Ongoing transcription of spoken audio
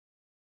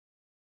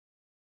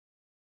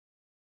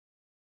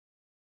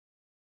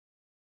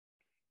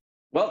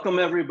Welcome,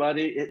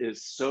 everybody. It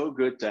is so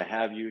good to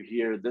have you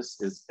here. This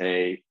is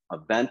an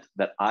event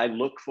that I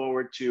look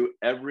forward to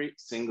every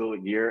single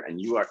year,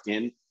 and you are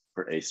in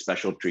for a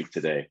special treat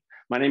today.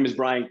 My name is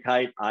Brian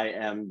Kite. I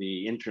am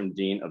the interim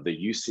dean of the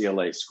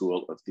UCLA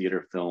School of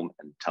Theater, Film,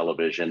 and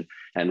Television,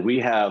 and we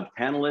have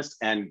panelists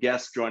and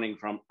guests joining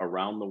from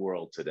around the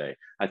world today.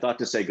 I thought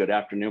to say good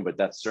afternoon, but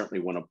that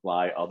certainly won't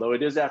apply, although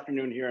it is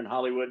afternoon here in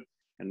Hollywood.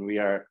 And we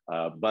are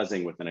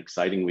buzzing with an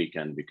exciting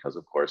weekend because,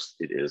 of course,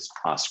 it is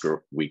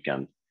Oscar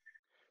weekend.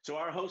 So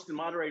our host and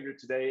moderator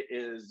today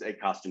is a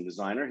costume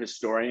designer,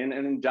 historian,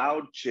 and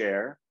endowed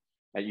chair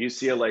at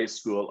UCLA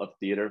School of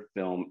Theater,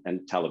 Film,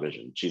 and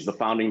Television. She's the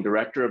founding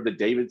director of the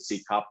David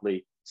C.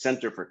 Copley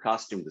Center for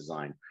Costume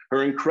Design.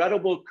 Her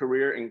incredible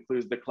career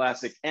includes the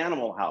classic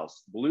Animal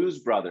House, Blues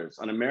Brothers,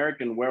 An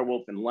American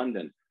Werewolf in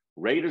London,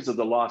 Raiders of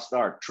the Lost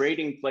Ark,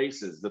 Trading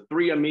Places, The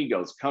Three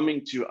Amigos,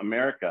 Coming to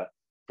America,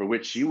 for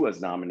which she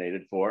was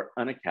nominated for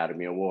an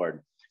Academy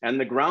Award, and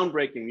the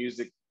groundbreaking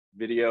music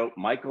video,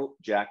 Michael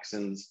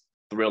Jackson's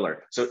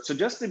Thriller. So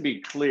just to be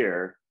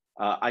clear,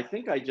 I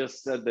think I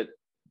just said that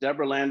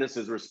Deborah Landis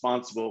is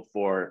responsible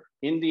for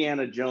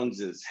Indiana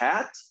Jones's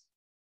hat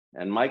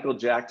and Michael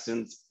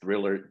Jackson's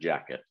Thriller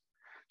jacket.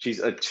 She's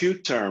a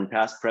two-term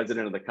past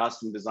president of the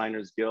Costume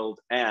Designers Guild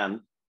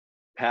and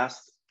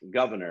past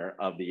governor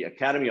of the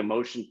Academy of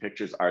Motion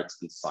Pictures Arts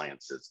and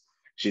Sciences.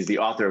 She's the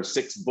author of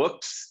 6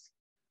 books,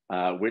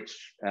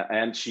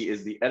 and she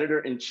is the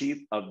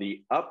editor-in-chief of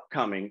the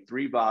upcoming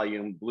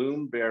 3-volume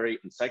Bloomsbury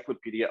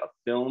Encyclopedia of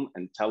Film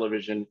and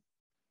Television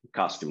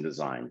Costume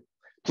Design.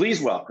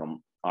 Please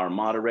welcome our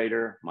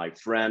moderator, my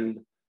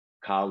friend,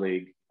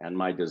 colleague, and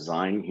my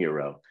design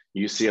hero,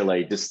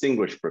 UCLA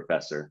Distinguished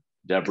Professor,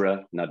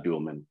 Deborah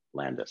Nadoolman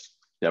Landis.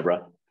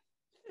 Deborah.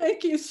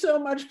 Thank you so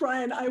much,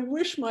 Brian. I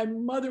wish my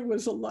mother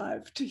was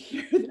alive to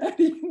hear that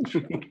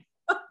intro.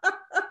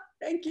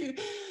 Thank you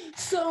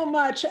so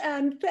much.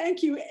 And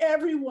thank you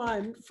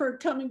everyone for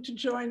coming to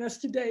join us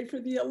today for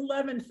the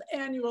 11th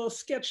annual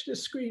Sketch to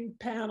Screen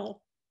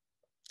panel.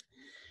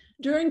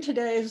 During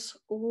today's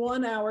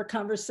 1-hour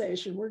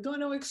conversation, we're going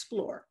to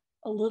explore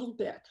a little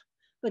bit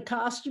the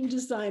costume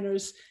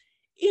designer's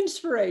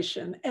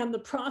inspiration and the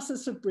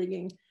process of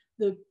bringing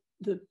the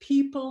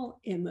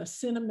people in the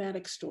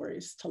cinematic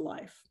stories to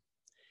life.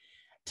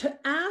 To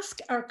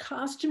ask our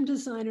costume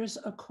designers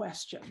a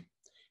question,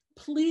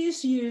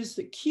 please use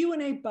the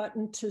Q&A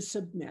button to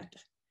submit,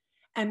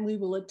 and we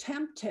will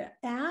attempt to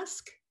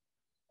ask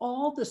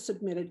all the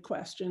submitted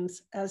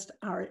questions as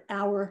our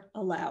hour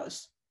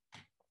allows.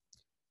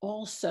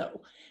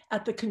 Also,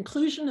 at the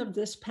conclusion of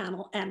this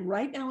panel and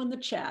right now in the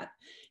chat,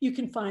 you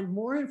can find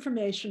more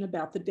information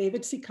about the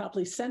David C.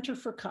 Copley Center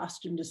for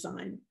Costume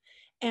Design,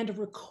 and a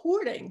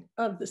recording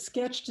of the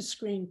Sketch to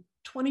Screen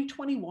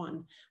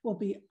 2021 will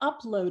be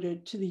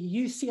uploaded to the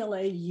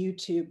UCLA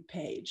YouTube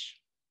page.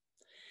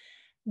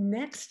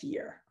 Next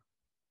year,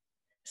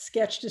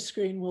 Sketch to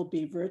Screen will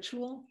be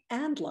virtual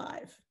and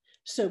live,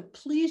 so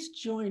please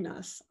join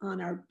us on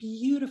our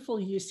beautiful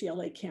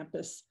UCLA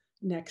campus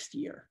next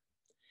year.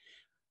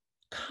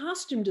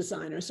 Costume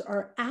designers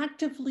are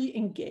actively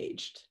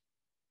engaged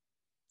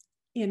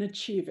in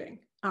achieving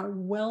our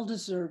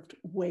well-deserved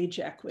wage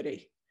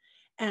equity.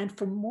 And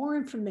for more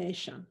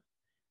information,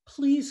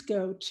 please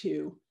go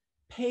to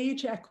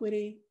page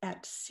equity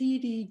at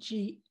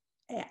cdgia.com.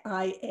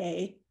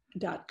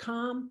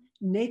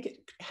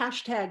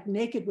 Hashtag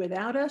naked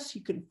without us.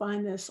 You can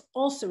find this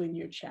also in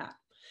your chat.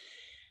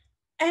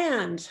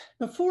 And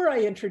before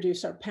I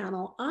introduce our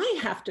panel, I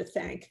have to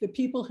thank the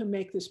people who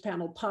make this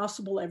panel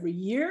possible every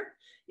year,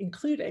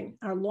 including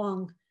our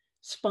long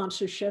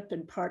sponsorship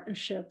and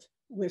partnership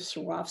with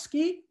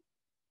Swarovski,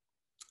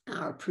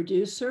 our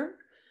producer,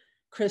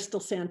 Crystal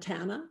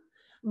Santana,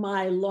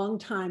 my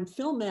longtime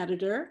film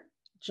editor,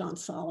 John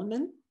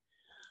Solomon,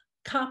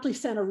 Copley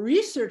Center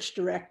Research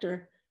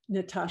Director,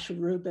 Natasha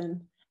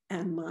Rubin,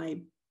 and my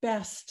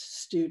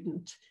best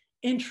student,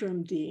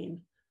 interim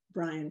dean,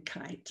 Brian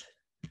Kite.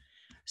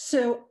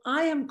 So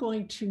I am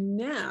going to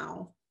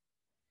now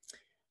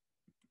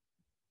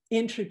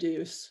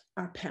introduce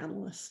our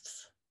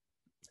panelists.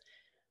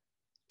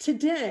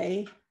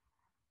 Today,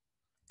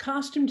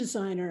 costume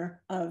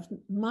designer of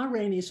Ma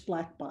Rainey's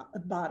Black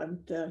Bottom,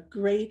 the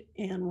great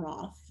Anne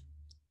Roth,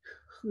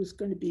 who's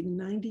going to be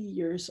 90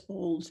 years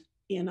old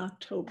in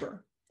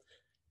October,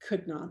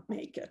 could not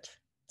make it.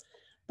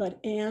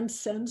 But Anne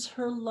sends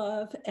her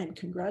love and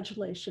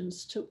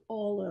congratulations to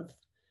all of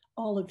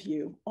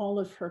you, all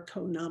of her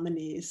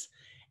co-nominees.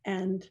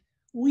 And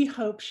we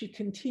hope she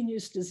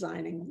continues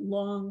designing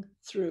long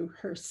through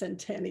her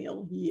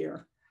centennial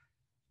year.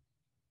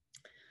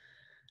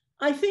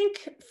 I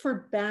think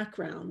for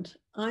background,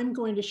 I'm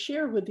going to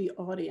share with the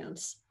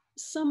audience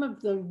some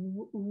of the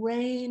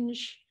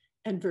range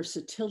and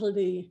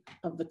versatility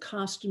of the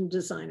costume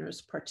designers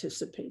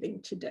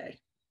participating today.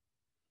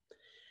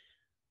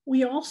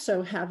 We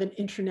also have an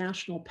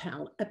international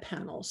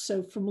panel.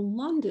 So from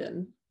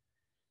London,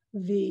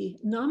 the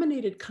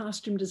nominated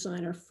costume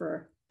designer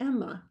for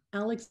Emma,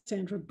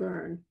 Alexandra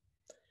Byrne,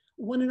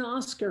 won an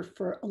Oscar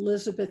for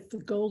Elizabeth the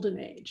Golden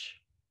Age.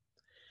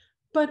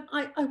 But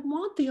I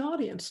want the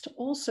audience to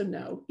also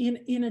know,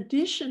 in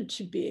addition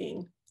to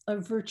being a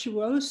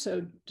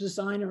virtuoso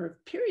designer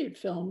of period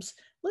films,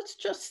 let's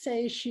just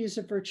say she's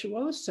a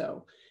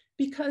virtuoso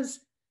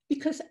because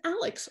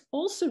Alex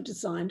also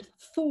designed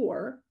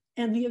Thor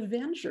and the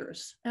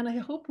Avengers. And I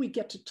hope we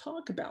get to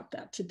talk about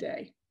that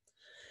today.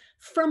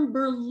 From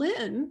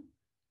Berlin,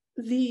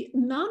 the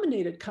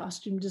nominated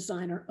costume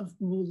designer of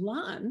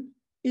Mulan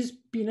is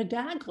Bina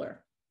Daigeler.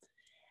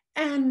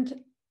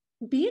 And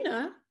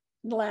Bina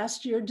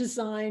last year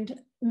designed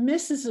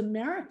Mrs.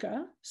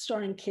 America,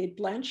 starring Cate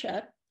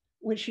Blanchett,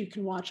 which you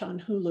can watch on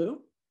Hulu.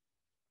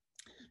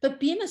 But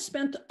Bina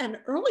spent an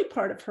early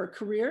part of her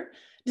career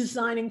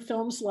designing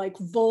films like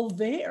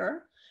Volver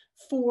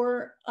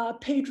for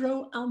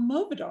Pedro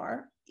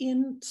Almodovar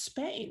in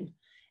Spain.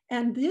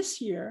 And this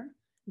year,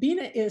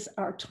 Bina is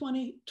our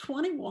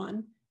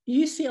 2021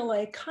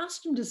 UCLA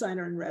costume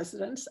designer in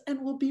residence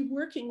and will be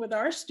working with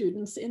our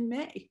students in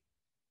May.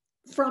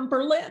 From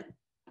Berlin.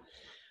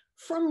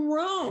 From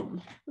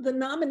Rome, the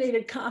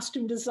nominated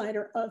costume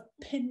designer of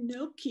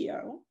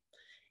Pinocchio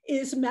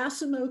is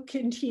Massimo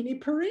Cantini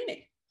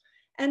Parrini.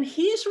 And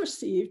he's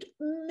received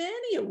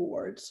many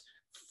awards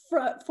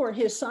for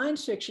his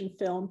science fiction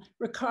film,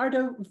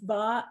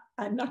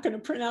 I'm not going to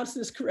pronounce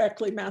this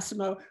correctly,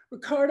 Massimo,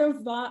 Ricardo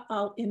va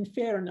al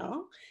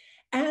Inferno,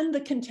 and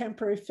the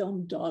contemporary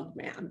film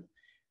Dogman.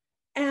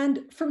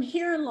 And from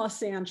here in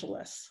Los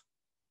Angeles,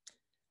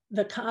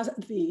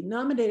 the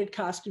nominated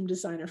costume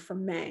designer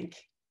from Mank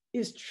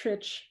is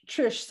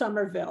Trish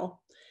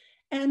Summerville.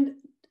 And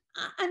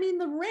I mean,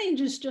 the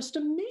range is just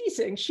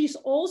amazing. She's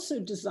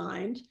also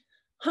designed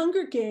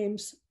Hunger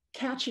Games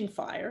Catching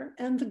Fire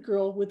and The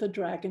Girl with a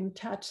Dragon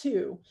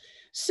Tattoo.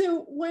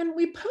 So when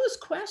we pose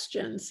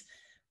questions,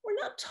 we're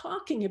not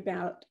talking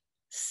about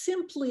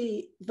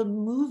simply the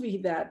movie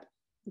that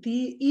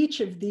each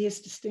of these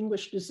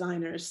distinguished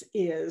designers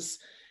is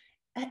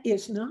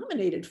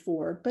nominated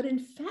for, but in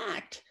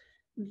fact,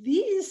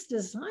 these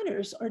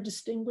designers are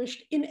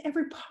distinguished in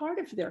every part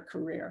of their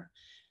career.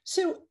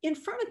 So in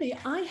front of me,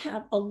 I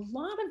have a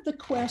lot of the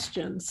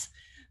questions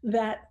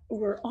that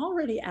were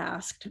already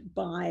asked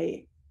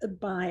by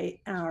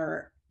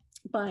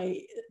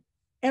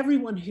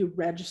everyone who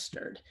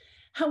registered.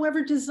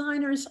 However,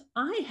 designers,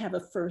 I have a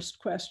first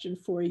question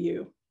for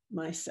you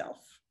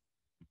myself.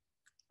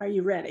 Are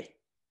you ready?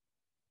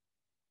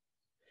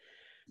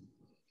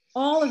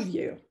 All of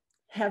you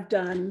have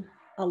done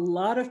a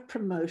lot of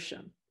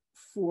promotion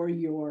for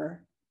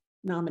your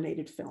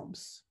nominated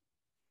films.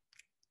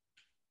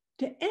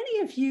 Do any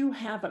of you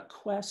have a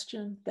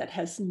question that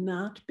has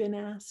not been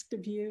asked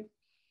of you?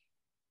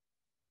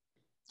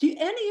 Have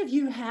any of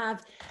you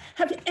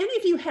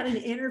had an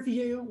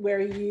interview where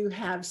you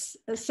have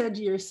said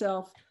to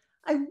yourself,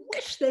 I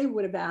wish they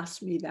would have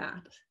asked me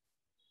that?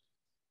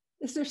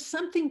 Is there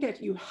something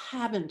that you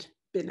haven't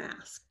been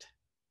asked?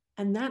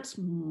 And that's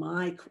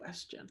my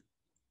question.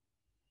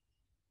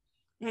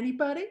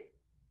 Anybody?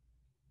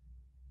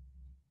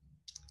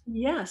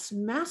 Yes,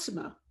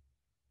 Massimo.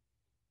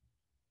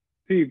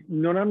 Sì,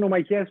 non hanno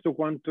mai chiesto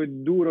quanto è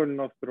duro il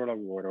nostro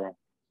lavoro.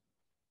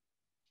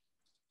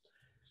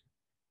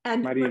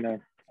 And Marina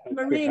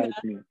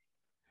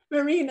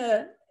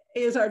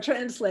is our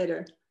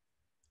translator.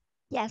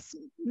 Yes,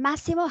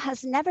 Massimo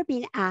has never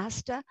been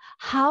asked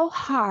how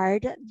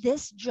hard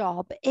this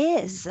job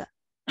is.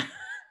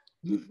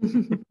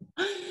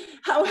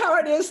 How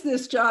hard is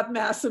this job,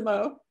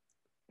 Massimo?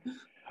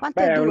 Quanto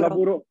è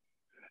duro?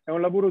 È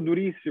un lavoro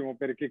durissimo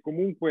perché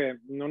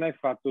comunque non è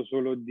fatto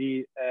solo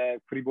di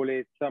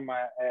frivolezza, ma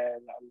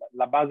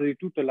la base di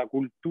tutto è la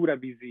cultura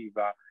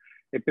visiva.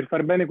 E per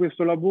far bene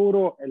questo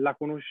lavoro la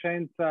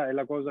conoscenza è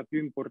la cosa più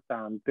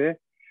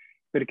importante,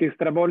 perché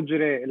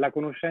stravolgere la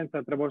conoscenza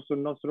attraverso il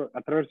nostro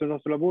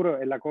lavoro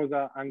è la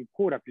cosa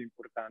ancora più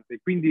importante.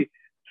 Quindi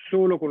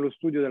solo con lo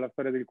studio della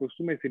storia del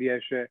costume si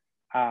riesce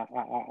a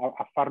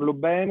farlo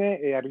bene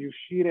e a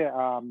riuscire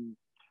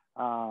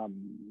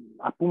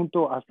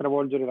appunto a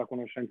stravolgere la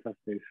conoscenza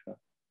stessa.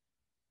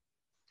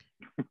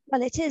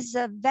 Well, it is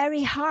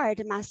very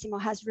hard, Massimo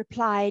has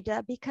replied,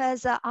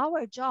 because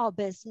our job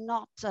is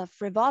not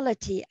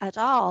frivolity at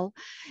all.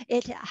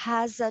 It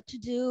has to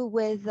do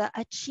with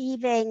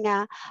achieving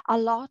a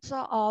lot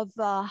of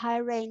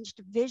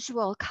high-ranged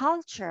visual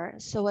culture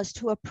so as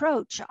to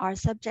approach our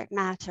subject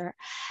matter.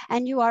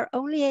 And you are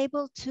only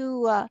able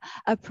to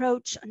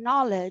approach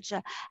knowledge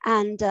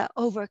and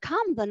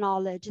overcome the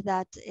knowledge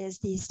that is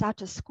the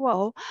status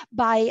quo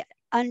by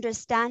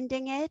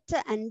understanding it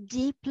and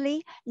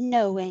deeply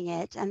knowing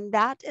it. And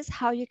that is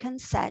how you can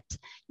set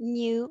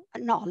new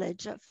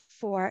knowledge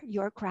for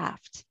your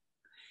craft.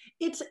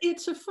 It's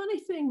a funny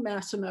thing,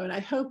 Massimo, and I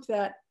hope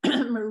that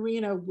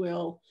Marina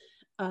will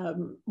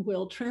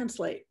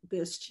translate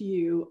this to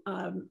you.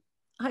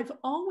 I've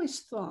always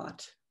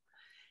thought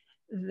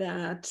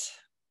that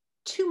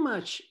too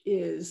much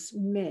is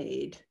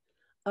made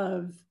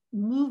of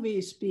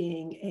movies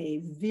being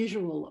a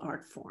visual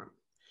art form,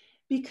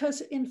 because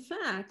in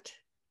fact,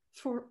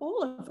 for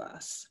all of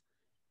us,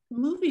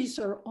 movies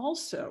are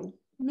also,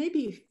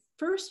 maybe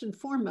first and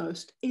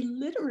foremost, a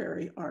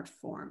literary art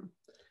form.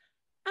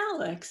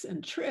 Alex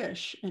and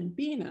Trish and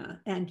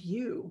Bina and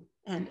you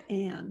and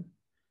Anne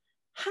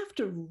have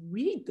to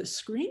read the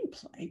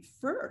screenplay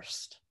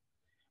first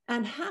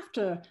and have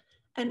to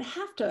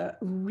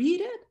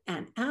read it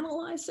and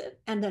analyze it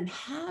and then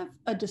have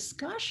a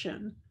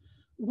discussion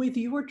with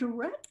your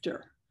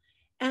director.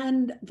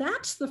 And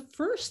that's the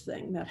first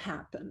thing that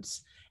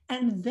happens.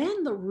 And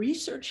then the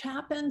research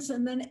happens,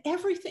 and then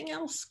everything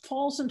else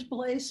falls into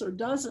place or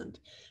doesn't.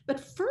 But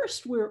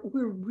first, we're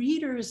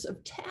readers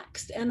of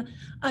text. And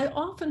I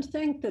often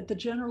think that the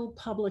general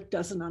public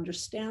doesn't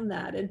understand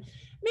that. And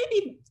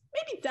maybe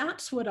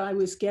that's what I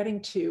was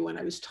getting to when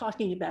I was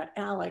talking about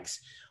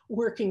Alex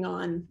working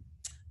on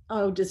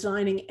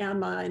designing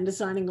Emma and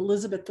designing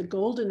Elizabeth the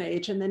Golden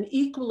Age, and then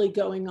equally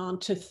going on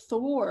to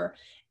Thor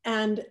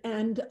and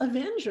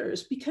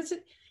Avengers, because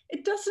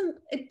it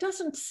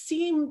doesn't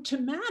seem to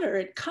matter.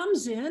 It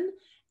comes in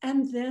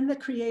and then the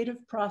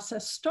creative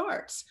process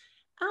starts.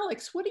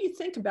 Alex, what do you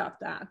think about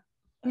that?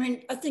 I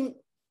mean, I think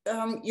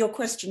your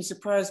question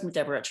surprised me,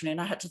 Deborah, actually, and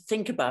I had to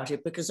think about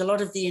it because a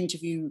lot of the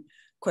interview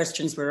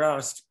questions were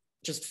asked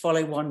just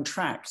follow one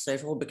track, so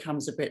it all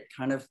becomes a bit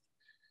kind of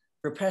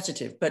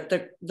repetitive. But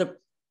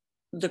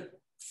the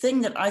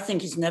thing that I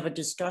think is never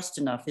discussed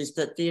enough is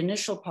that the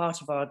initial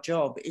part of our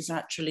job is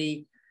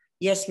actually,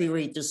 yes, we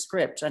read the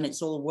script and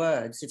it's all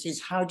words. It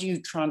is how do you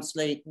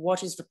translate,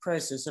 what is the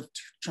process of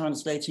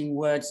translating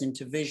words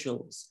into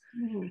visuals?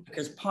 Mm-hmm.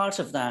 Because part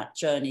of that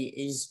journey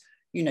is,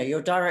 you know,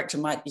 your director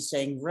might be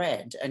saying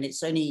red and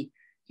it's only,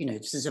 you know,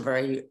 this is a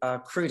very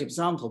crude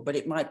example, but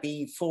it might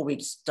be 4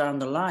 weeks down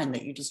the line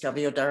that you discover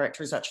your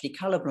director is actually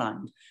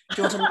colorblind.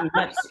 Do you know what I mean?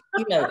 That's,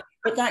 you know,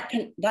 but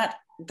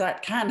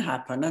that can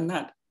happen, and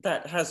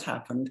that has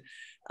happened.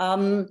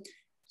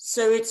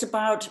 So it's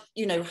about,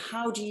 you know,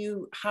 how do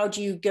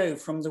you go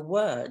from the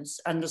words,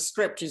 and the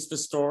script is the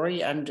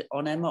story, and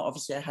on Emma,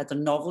 obviously I had the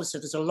novel, so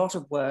there's a lot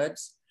of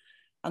words,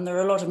 and there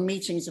are a lot of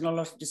meetings and a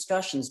lot of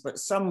discussions, but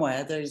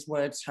somewhere those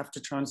words have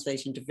to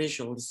translate into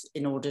visuals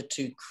in order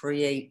to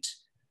create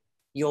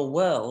your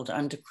world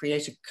and to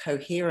create a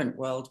coherent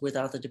world with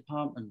other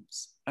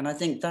departments. And I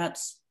think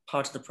that's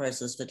part of the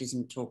process that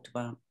isn't talked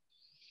about.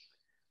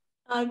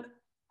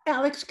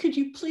 Alex, could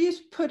you please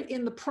put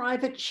in the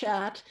private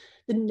chat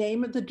the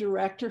name of the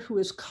director who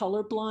is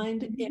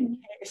colorblind in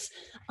case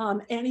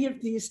any of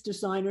these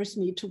designers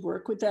need to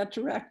work with that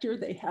director?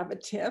 They have a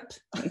tip.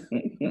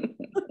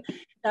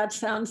 That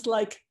sounds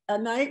like a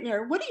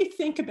nightmare. What do you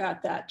think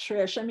about that,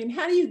 Trish? I mean,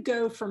 how do you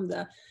go from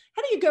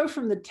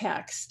the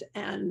text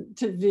and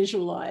to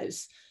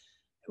visualize,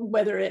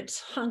 whether it's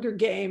Hunger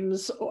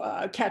Games,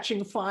 or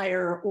Catching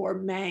Fire, or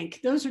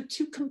Mank? Those are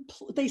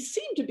they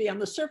seem to be on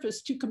the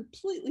surface two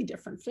completely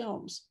different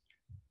films.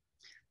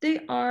 They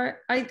are.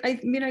 I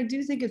mean, I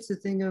do think it's a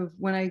thing of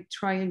when I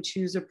try and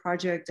choose a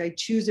project, I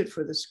choose it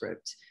for the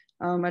script.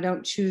 I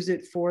don't choose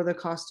it for the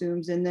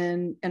costumes.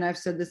 And I've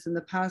said this in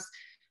the past,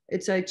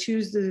 I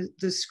choose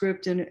the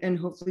script and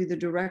hopefully the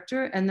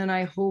director. And then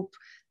I hope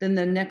then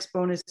the next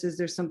bonus is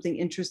there's something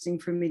interesting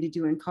for me to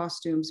do in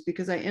costumes,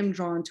 because I am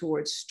drawn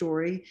towards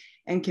story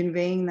and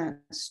conveying that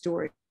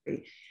story.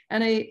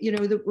 And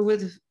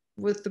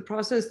with the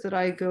process that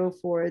I go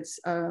for,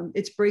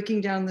 it's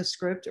breaking down the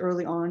script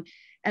early on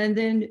and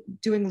then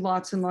doing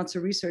lots and lots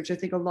of research. I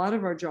think a lot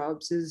of our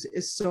jobs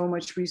is so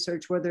much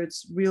research, whether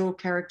it's real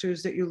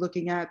characters that you're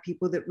looking at,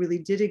 people that really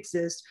did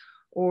exist,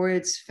 or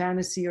it's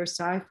fantasy or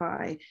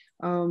sci-fi.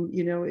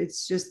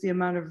 It's just the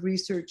amount of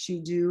research you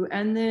do.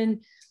 And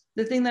then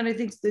the thing that I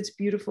think that's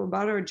beautiful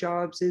about our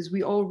jobs is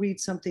we all read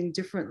something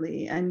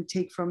differently and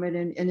take from it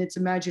and its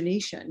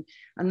imagination.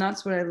 And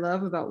that's what I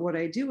love about what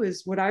I do,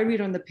 is what I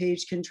read on the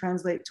page can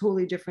translate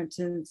totally different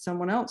to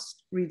someone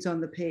else reads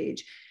on the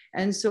page.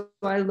 And so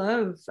I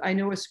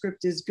know a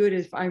script is good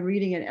if I'm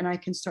reading it and I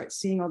can start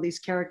seeing all these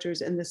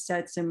characters and the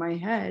sets in my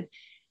head.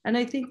 And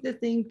I think the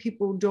thing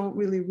people don't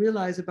really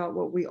realize about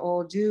what we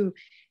all do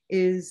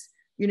is,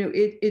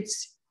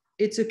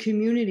 it's a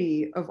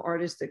community of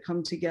artists that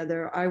come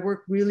together. I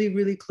work really,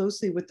 really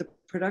closely with the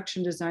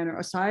production designer,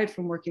 aside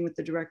from working with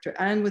the director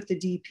and with the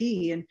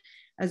DP. And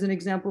as an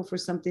example, for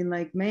something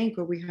like Mank,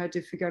 where we had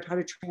to figure out how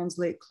to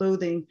translate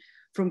clothing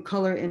from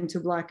color into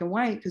black and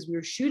white, because we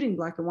were shooting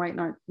black and white,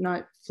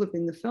 not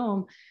flipping the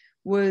film,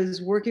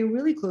 was working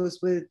really close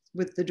with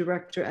the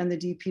director and the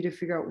DP to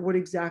figure out what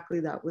exactly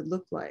that would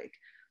look like.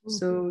 Mm-hmm.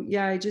 So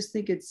yeah, I just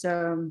think it's,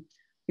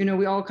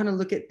 we all kind of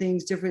look at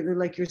things differently.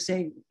 Like you're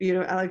saying,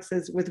 Alex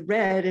says with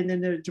red, and then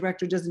the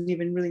director doesn't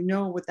even really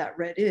know what that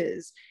red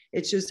is.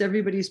 It's just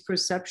everybody's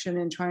perception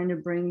and trying to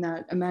bring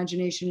that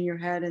imagination in your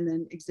head and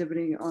then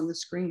exhibiting it on the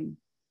screen.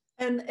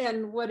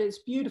 And what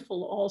is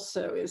beautiful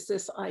also is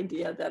this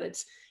idea that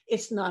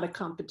it's not a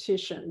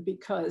competition,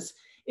 because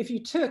if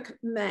you took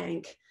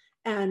Mank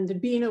and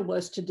Bina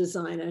was to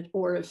design it,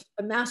 or if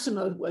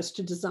Massimo was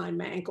to design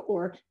Mank,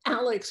 or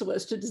Alex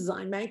was to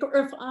design Mank, or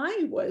if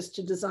I was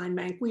to design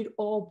Mank, we'd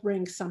all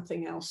bring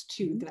something else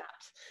to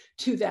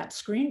that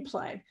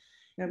screenplay.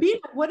 Bina,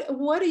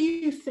 what do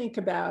you think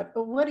about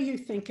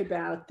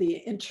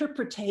the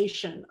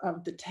interpretation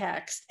of the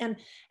text? And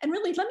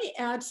really, let me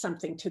add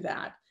something to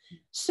that.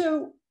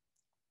 So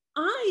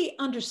I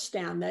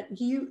understand that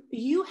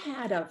you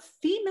had a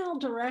female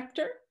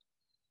director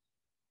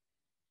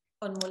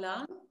on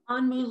Mulan.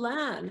 On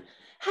Mulan.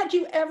 Had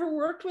you ever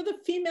worked with a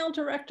female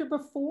director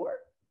before?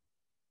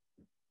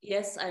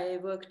 Yes, I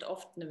worked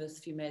often with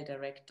female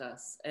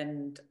directors,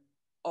 and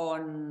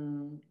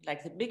on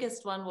like the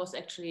biggest one was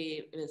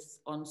actually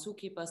on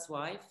Zookeeper's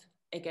Wife,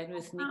 again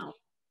with Nikki.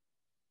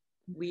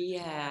 We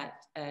had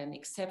an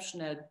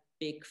exceptional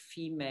big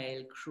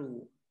female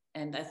crew.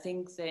 And I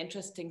think the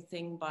interesting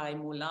thing by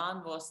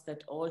Mulan was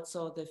that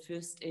also the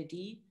first AD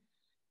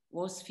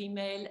was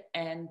female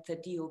and the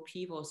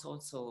DOP was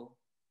also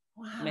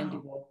Mandy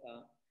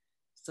Walker.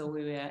 So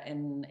we were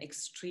an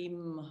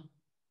extreme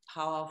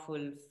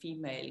powerful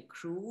female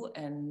crew,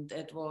 and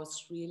it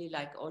was really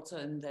like also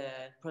in the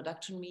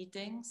production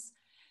meetings,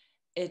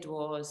 it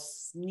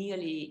was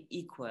nearly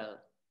equal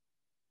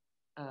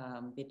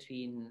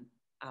between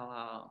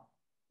our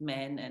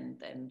men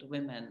and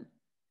women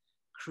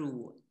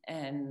crew.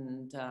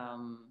 And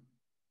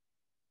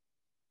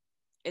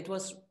it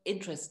was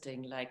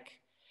interesting,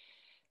 like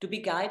to be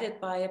guided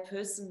by a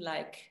person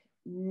like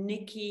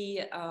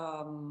Nikki,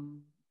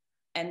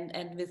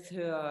 and with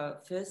her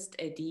first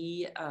AD,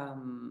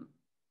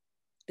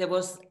 there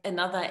was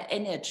another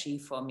energy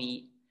for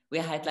me. We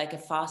had like a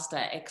faster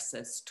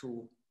access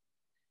to,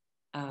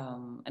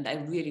 and I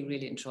really,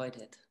 really enjoyed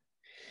it.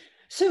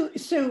 So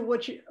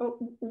what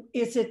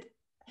is it?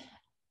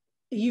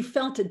 You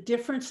felt a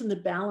difference in the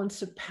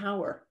balance of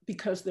power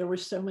because there were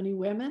so many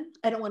women?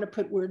 I don't want to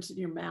put words in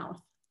your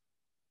mouth.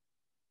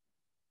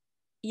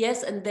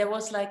 Yes, and there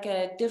was like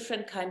a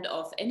different kind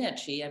of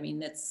energy. I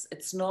mean,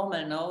 it's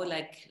normal, no?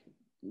 Like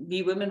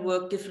we women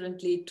work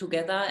differently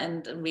together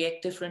and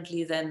react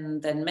differently than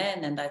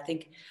men. And I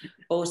think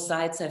both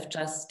sides have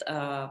just,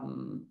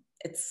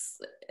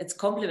 it's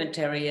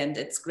complementary, and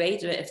it's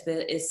great if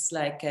there is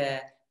like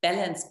a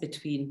balance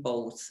between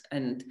both.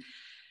 And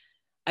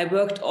I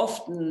worked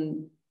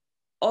often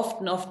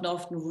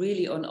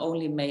really on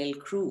only male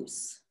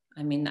crews.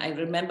 I mean, I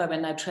remember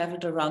when I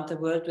traveled around the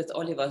world with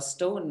Oliver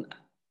Stone,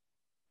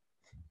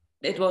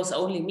 it was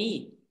only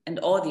me and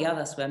all the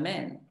others were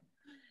men.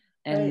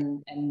 And,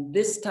 right. And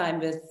this time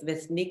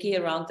with Nikki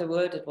around the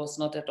world, it was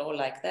not at all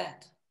like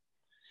that.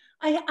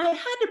 I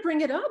had to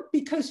bring it up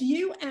because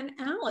you and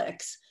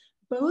Alex,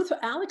 both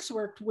Alex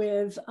worked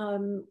with,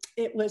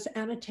 it was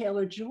Anna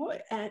Taylor-Joy.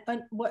 And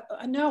what?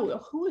 No,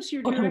 who was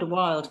your Welcome to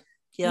Wild.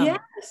 Yeah.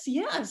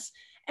 Yes.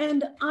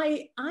 And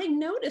I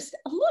noticed,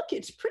 look,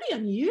 it's pretty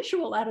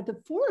unusual out of the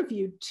four of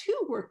you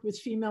to work with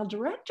female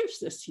directors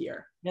this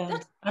year. Yeah,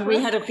 and we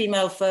had a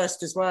female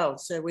first as well.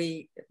 So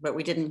but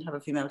we didn't have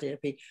a female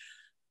DOP.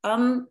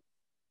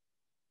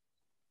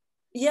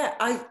 Yeah,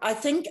 I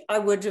think I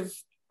would have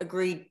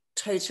agreed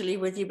totally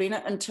with you,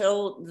 Bina,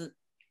 until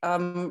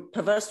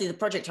perversely the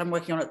project I'm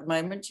working on at the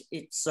moment,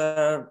 it's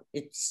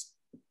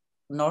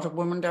not a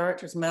woman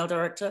director, it's a male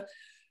director.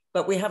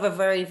 But we have a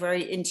very,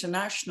 very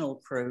international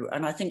crew.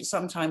 And I think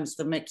sometimes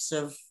the mix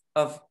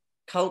of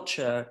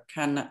culture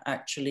can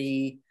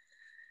actually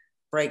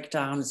break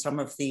down some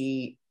of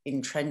the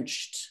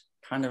entrenched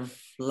kind of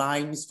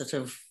lines that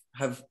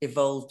have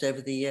evolved over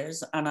the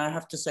years. And I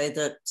have to say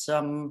that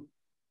the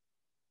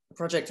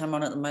project I'm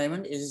on at the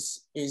moment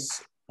is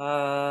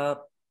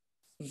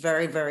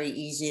very, very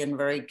easy and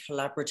very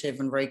collaborative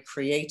and very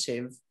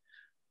creative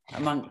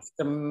amongst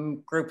a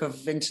group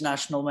of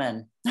international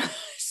men.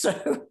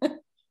 So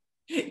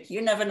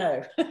you never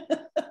know.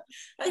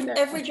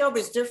 Every job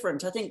is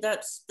different. I think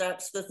that's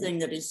the thing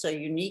that is so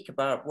unique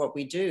about what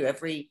we do.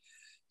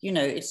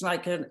 It's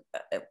like a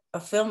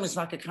film is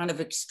like a kind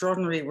of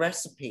extraordinary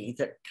recipe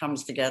that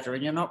comes together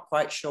and you're not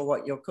quite sure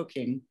what you're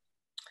cooking.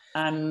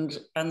 And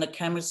the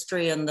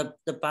chemistry and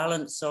the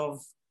balance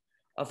of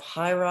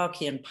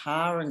hierarchy and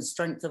power and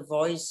strength of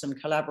voice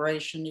and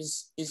collaboration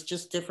is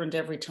just different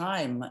every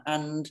time.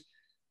 And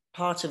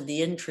part of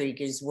the intrigue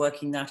is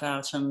working that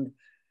out and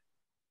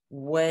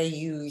where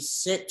you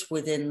sit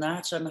within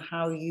that and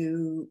how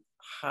you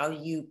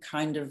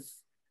kind of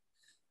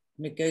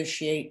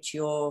negotiate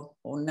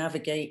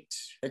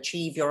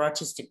achieve your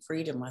artistic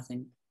freedom, I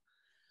think.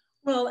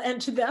 Well, and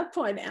to that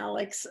point,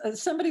 Alex,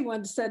 somebody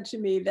once said to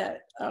me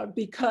that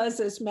because,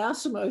 as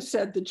Massimo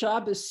said, the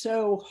job is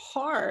so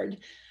hard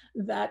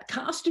that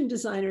costume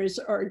designers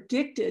are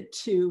addicted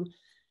to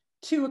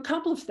a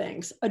couple of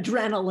things: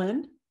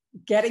 adrenaline,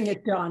 getting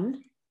it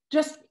done,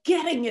 just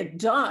getting it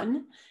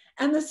done.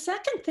 And the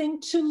second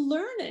thing, to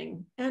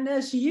learning. And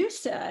as you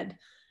said,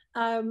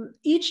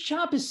 each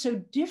job is so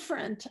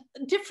different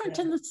and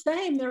the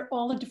same. They're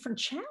all a different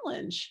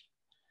challenge.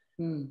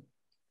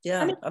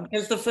 Yeah,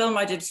 because the film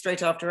I did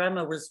straight after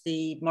Emma was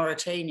the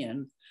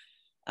Mauritanian,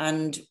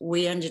 and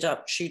we ended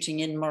up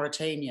shooting in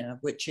Mauritania,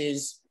 which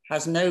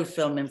has no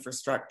film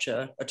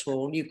infrastructure at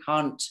all.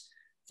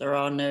 There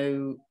are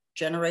no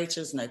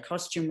generators, no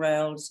costume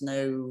rails,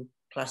 no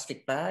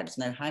plastic bags,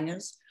 no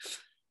hangers.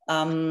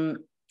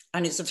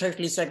 and it's a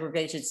totally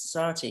segregated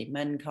society.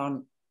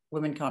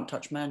 Women can't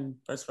touch men,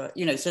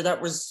 you know, so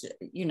that was,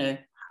 you know,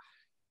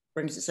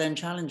 brings its own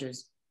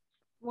challenges.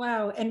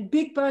 Wow, and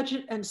big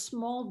budget and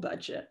small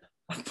budget.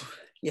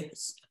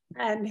 Yes.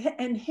 And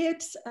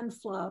hits and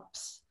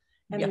flops.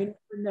 And yeah. we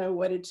never know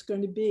what it's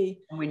going to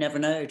be. And we never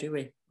know, do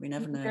we? We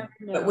never know.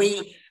 Never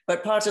know.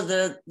 But part of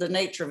the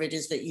nature of it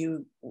is that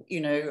you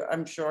know,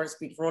 I'm sure I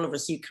speak for all of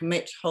us, you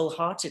commit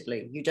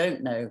wholeheartedly. You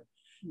don't know,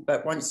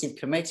 but once you've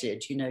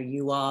committed, you know,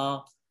 you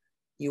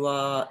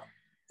are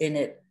in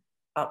it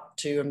up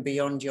to and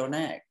beyond your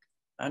neck.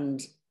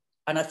 And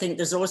I think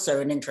there's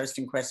also an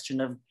interesting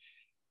question of,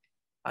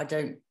 I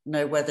don't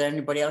know whether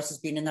anybody else has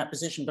been in that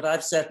position, but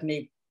I've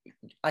certainly,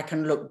 I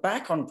can look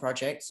back on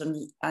projects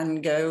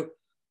and go,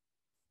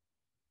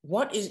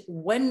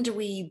 when do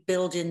we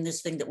build in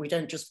this thing that we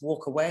don't just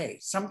walk away?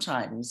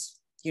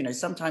 Sometimes, you know,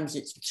 sometimes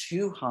it's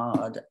too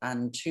hard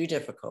and too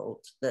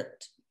difficult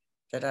that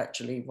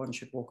actually one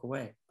should walk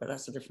away, but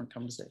that's a different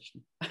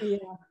conversation. Yeah,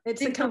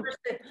 it's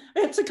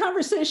a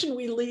conversation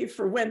we leave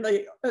for when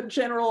the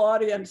general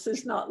audience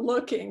is not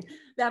looking.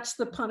 That's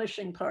the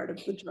punishing part of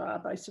the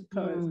job, I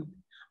suppose.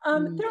 There are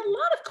a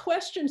lot of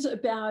questions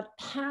about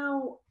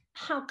how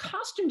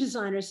costume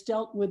designers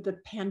dealt with the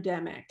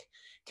pandemic.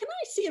 Can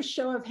I see a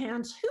show of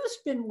hands? Who's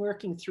been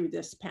working through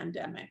this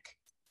pandemic?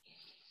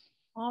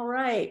 All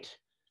right,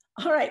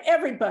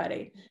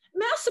 everybody.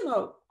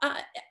 Massimo,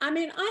 I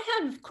mean, I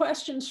have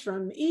questions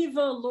from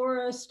Eva,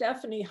 Laura,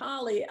 Stephanie,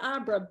 Holly,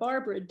 Abra,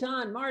 Barbara,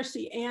 Don,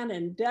 Marcy, Ann,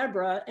 and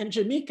Deborah, and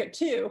Jamaica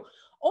too,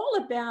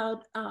 all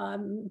about,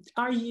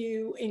 are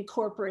you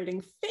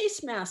incorporating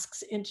face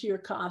masks into your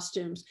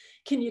costumes?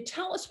 Can you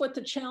tell us what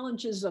the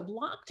challenges of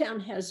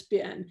lockdown has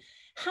been?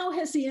 How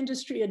has the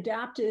industry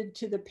adapted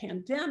to the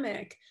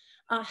pandemic?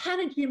 How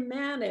did you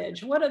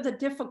manage? What are the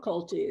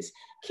difficulties?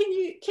 Can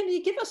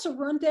you give us a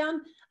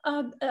rundown?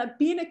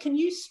 Bina, can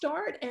you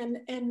start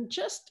and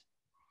just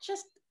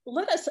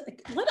let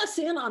us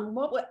in on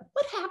what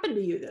happened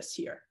to you this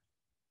year?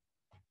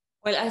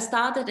 Well, I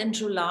started in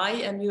July,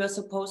 and we were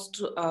supposed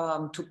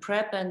to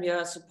prep, and we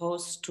are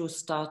supposed to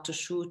start to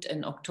shoot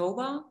in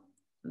October.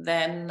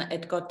 Then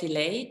it got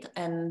delayed,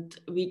 and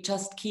we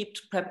just keep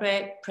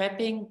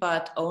prepping,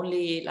 but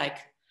only like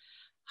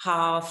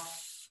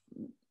half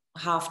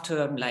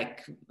term.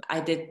 Like I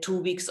did 2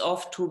 weeks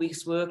off, 2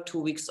 weeks work, 2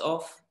 weeks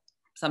off,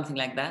 something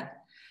like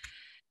that.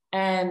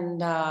 And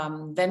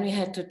then we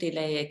had to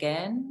delay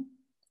again.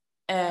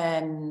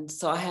 And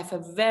so I have a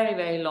very,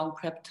 very long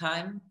prep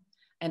time.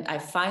 And I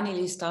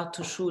finally start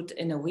to shoot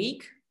in a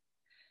week.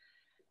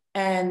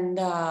 And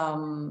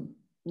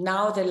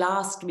now the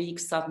last week,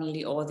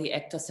 suddenly all the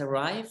actors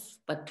arrive,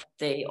 but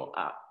they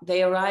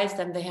arrived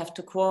and they have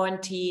to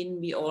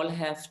quarantine. We all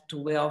have to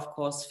wear, of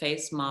course,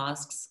 face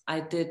masks. I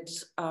did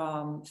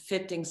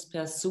fittings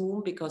per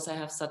Zoom because I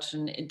have such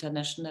an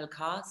international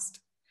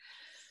cast.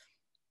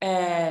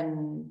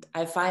 And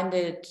I find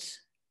it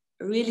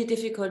really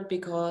difficult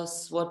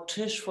because what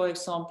Trish, for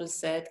example,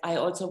 said, I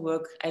love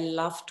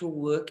to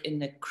work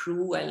in a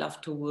crew. I love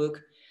to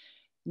work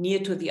near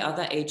to the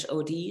other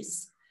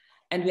HODs.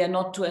 And we are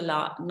not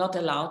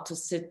allowed to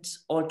sit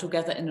all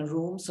together in a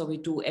room. So we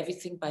do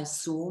everything by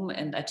Zoom.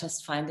 And I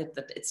just find it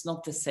that it's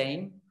not the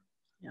same.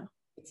 Yeah.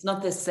 It's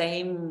not the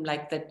same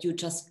like that you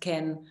just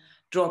can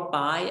drop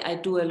by. I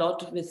do a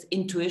lot with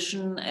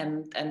intuition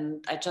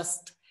and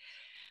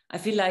I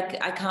feel like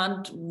I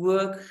can't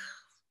work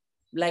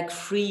like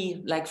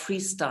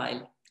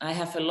freestyle. I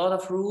have a lot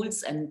of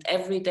rules, and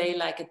every day,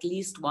 like at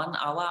least 1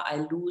 hour,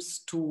 I lose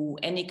to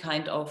any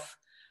kind of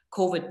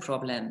COVID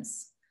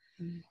problems.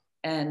 Mm.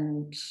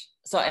 And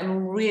so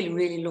I'm really,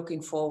 really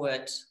looking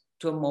forward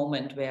to a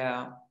moment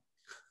where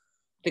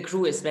the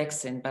crew is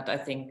vaccinated, but I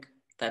think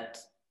that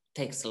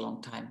takes a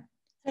long time.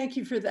 Thank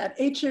you for that.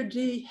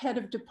 HOD, head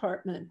of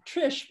department.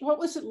 Trish, what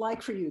was it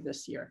like for you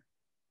this year?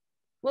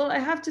 Well, I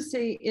have to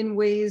say, in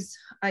ways,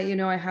 I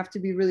have to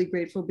be really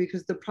grateful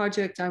because the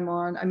project I'm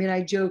on, I mean,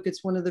 I joke,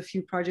 it's one of the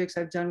few projects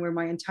I've done where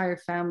my entire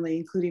family,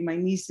 including my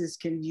nieces,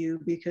 can view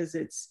because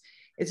it's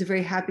a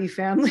very happy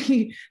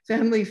family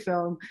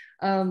film.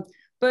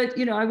 But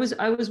I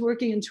was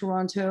working in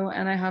Toronto,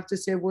 and I have to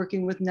say,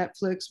 working with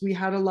Netflix, we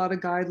had a lot of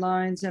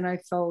guidelines, and I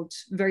felt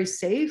very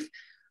safe.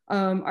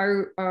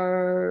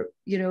 Our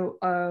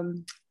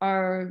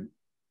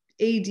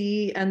AD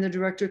and the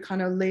director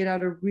kind of laid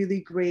out a really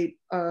great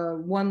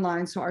one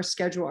line. So our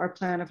schedule, our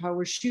plan of how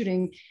we're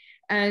shooting,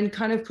 and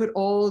kind of put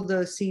all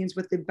the scenes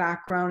with the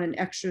background and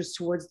extras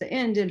towards the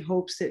end in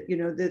hopes that,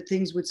 that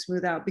things would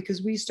smooth out,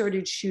 because we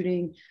started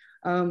shooting,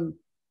 we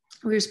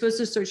were supposed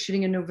to start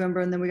shooting in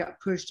November, and then we got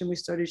pushed and we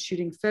started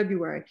shooting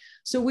February.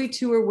 So we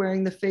too are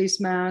wearing the face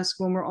mask.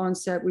 When we're on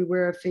set, we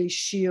wear a face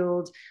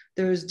shield.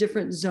 There's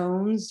different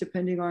zones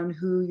depending on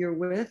who you're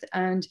with.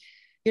 And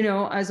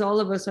as all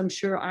of us, I'm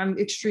sure, I'm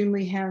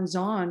extremely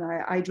hands-on.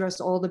 I dress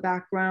all the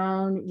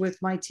background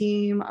with my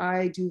team.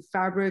 I do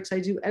fabrics. I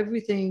do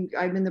everything.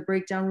 I'm in the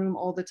breakdown room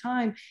all the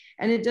time.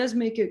 And it does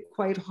make it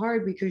quite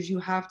hard because you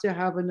have to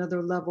have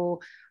another level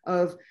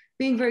of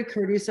being very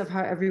courteous of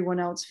how everyone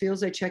else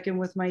feels. I check in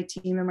with my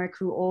team and my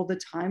crew all the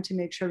time to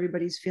make sure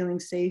everybody's feeling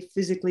safe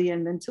physically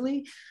and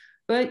mentally.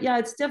 But yeah,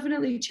 it's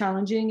definitely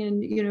challenging.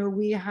 And, you know,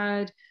 we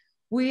had,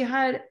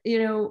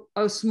 you know,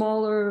 a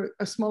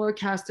smaller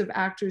cast of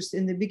actors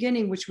in the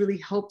beginning, which really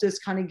helped us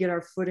kind of get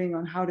our footing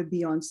on how to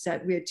be on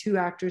set. We had 2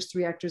 actors,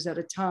 3 actors at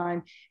a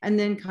time, and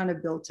then kind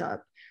of built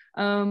up.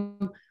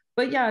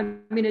 But yeah,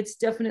 I mean, it's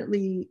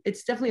definitely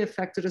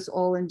affected us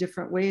all in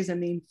different ways. I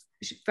mean,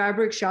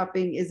 fabric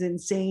shopping is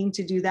insane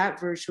to do that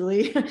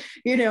virtually.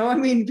 You know, I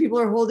mean, people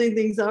are holding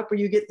things up, or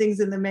you get things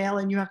in the mail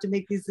and you have to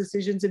make these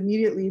decisions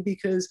immediately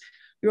because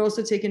you're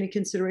also taking into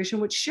consideration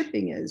what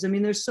shipping is. I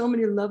mean, there's so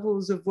many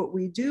levels of what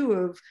we do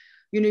of,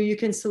 you know, you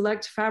can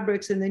select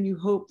fabrics and then you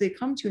hope they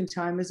come to you in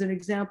time. As an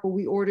example,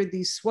 we ordered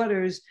these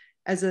sweaters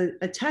as a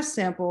test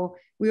sample.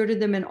 We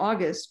ordered them in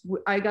August.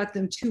 I got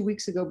them 2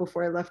 weeks ago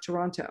before I left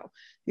Toronto,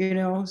 you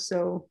know,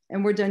 so,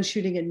 and we're done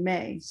shooting in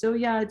May. So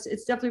yeah,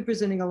 it's definitely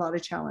presenting a lot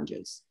of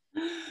challenges.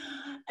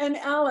 And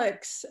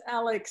Alex,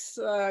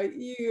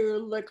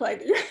 you look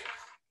like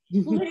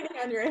you're bleeding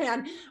on your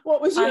hand.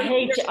 What was your...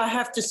 I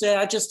have to say,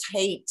 I just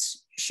hate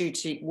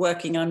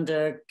working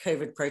under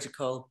COVID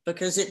protocol,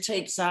 because it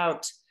takes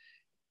out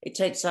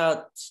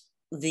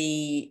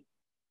the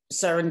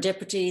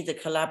serendipity, the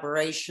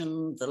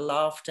collaboration, the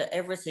laughter.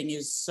 Everything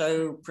is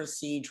so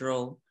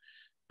procedural.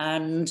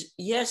 And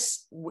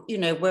yes, you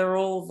know, we're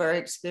all very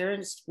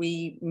experienced.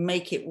 We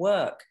make it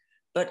work,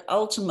 but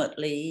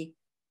ultimately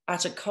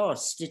at a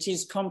cost. It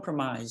is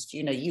compromised.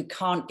 You know, you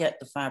can't get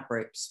the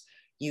fabrics.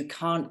 You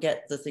can't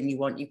get the thing you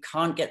want. You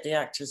can't get the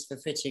actors for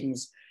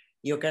fittings.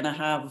 You're going to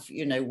have,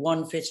 you know,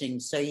 1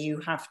 fitting. So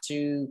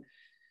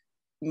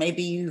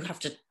maybe you have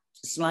to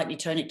slightly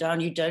tone it down.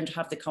 You don't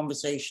have the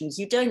conversations.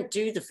 You don't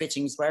do the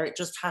fittings where it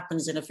just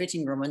happens in a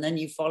fitting room and then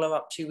you follow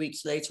up 2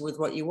 weeks later with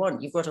what you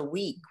want. You've got a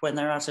week when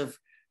they're out of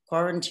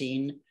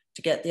quarantine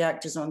to get the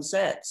actors on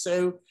set.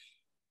 So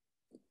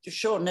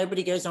sure,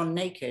 nobody goes on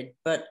naked,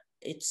 but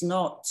it's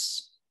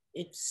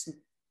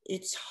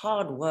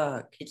hard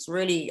work. It's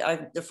really,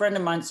 a friend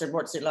of mine said,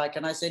 what's it like?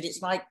 And I said,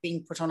 it's like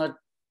being put on a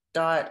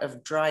diet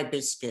of dry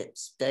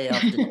biscuits day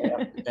after day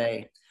after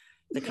day.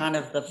 The kind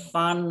of the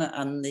fun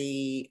and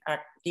the,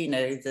 you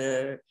know,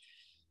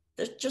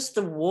 just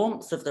the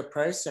warmth of the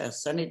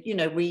process. And it, you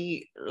know,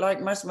 we,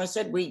 like Massimo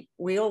said, we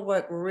all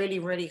work really,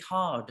 really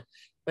hard,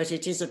 but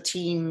it is a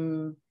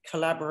team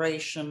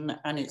collaboration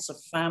and it's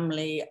a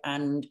family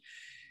and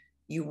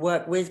you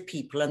work with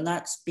people, and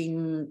that's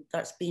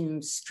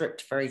been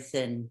stripped very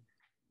thin.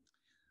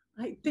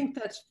 I think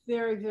that's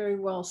very, very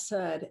well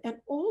said. And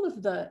all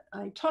of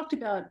I talked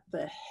about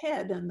the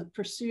head and the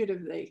pursuit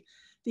of the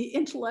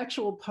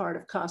intellectual part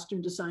of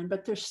costume design,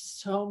 but there's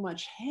so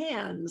much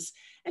hands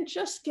and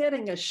just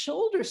getting a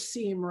shoulder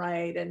seam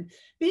right and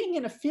being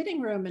in a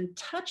fitting room and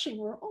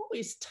we're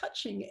always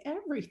touching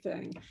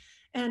everything.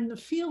 And the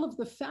feel of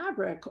the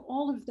fabric,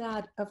 all of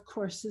that, of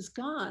course, is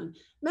gone.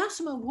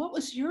 Massimo, what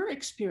was your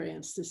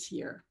experience this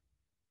year?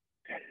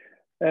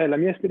 La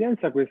mia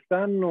esperienza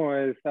quest'anno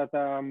è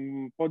stata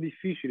un po'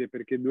 difficile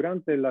perché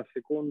durante la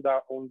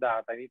seconda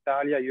ondata in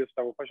Italia io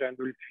stavo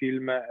facendo il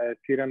film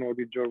Cyrano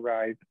di Joe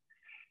Wright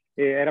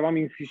e eravamo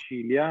in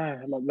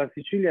Sicilia. La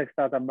Sicilia è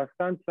stata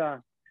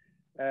abbastanza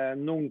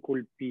non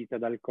colpita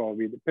dal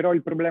Covid, però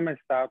il problema è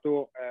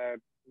stato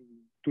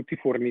tutti i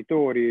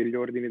fornitori, gli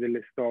ordini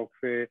delle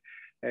stoffe,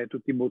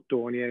 tutti i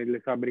bottoni, le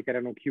fabbriche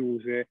erano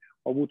chiuse.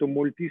 Ho avuto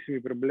moltissimi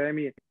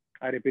problemi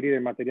a reperire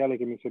il materiale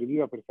che mi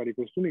serviva per fare i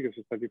costumi, che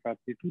sono stati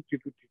fatti tutti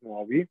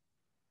nuovi.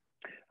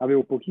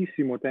 Avevo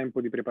pochissimo tempo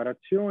di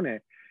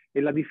preparazione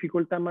e la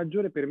difficoltà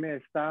maggiore per me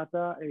è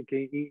stata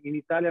che in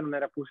Italia non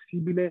era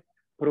possibile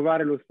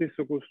provare lo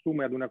stesso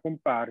costume ad una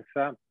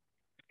comparsa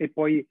e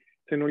poi,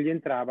 se non gli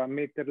entrava,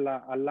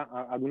 metterla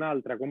ad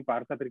un'altra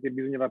comparsa perché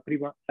bisognava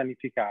prima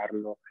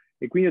sanificarlo.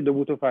 E quindi ho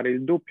dovuto fare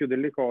il doppio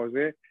delle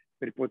cose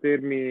per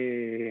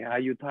potermi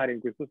aiutare in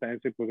questo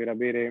senso e poter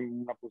avere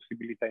una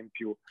possibilità in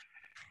più.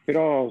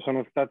 Però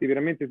sono stati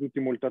veramente tutti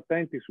molto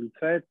attenti sul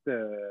set,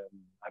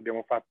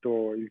 abbiamo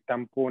fatto il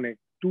tampone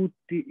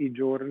tutti i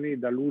giorni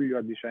da luglio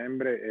a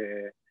dicembre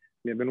e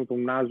mi è venuto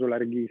un naso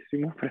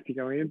larghissimo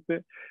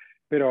praticamente,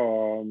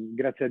 però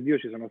grazie a Dio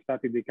ci sono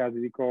stati dei casi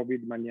di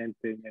Covid, ma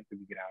niente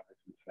di grave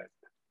sul set.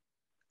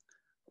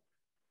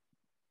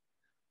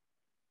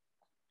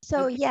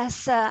 So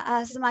yes,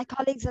 as my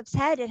colleagues have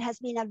said, it has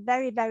been a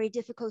very, very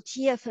difficult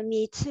year for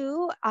me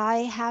too.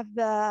 I have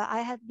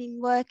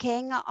been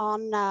working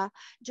on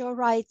Joe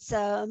Wright's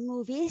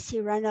movie,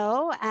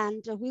 Cyrano,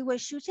 and we were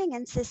shooting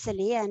in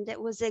Sicily, and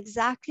it was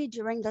exactly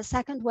during the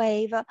second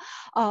wave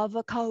of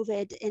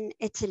COVID in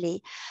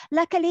Italy.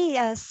 Luckily,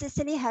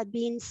 Sicily had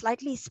been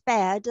slightly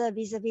spared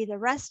vis-a-vis the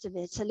rest of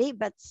Italy,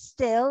 but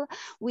still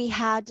we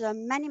had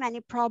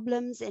many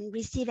problems in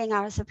receiving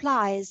our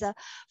supplies.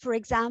 For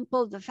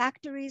example, the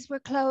factories factories were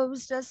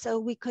closed, so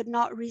we could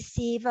not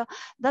receive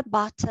the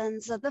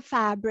buttons, the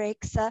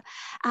fabrics.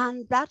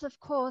 And that, of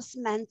course,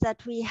 meant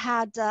that we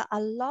had a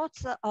lot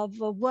of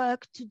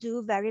work to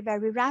do very,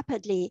 very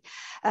rapidly.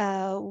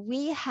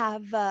 We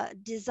have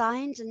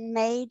designed and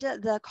made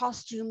the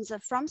costumes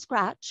from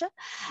scratch.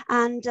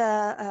 And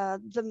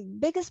the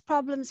biggest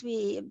problem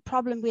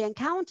we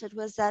encountered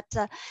was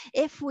that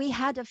if we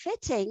had a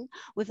fitting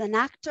with an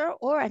actor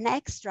or an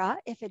extra,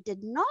 if it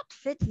did not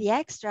fit the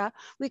extra,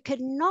 we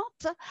could not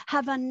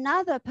have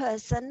another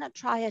person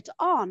try it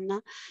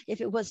on.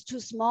 If it was too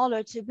small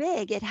or too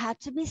big, it had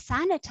to be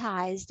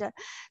sanitized.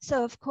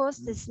 So of course,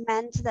 this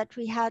meant that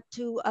we had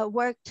to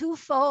work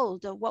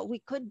twofold. What we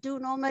could do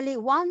normally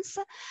once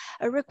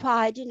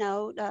required,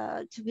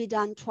 to be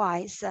done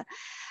twice.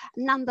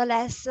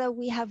 Nonetheless,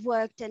 we have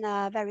worked in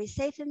a very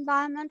safe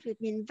environment. We've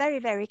been very,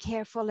 very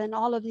careful in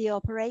all of the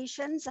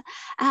operations,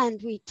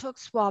 and we took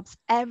swabs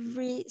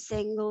every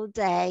single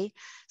day.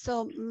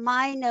 So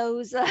my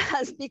nose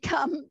has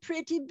become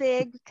pretty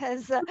big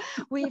because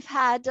we've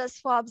had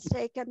swabs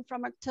taken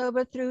from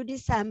October through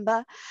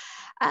December.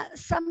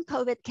 Some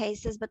COVID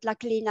cases, but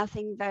luckily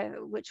nothing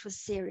which was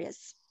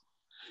serious.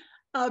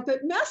 But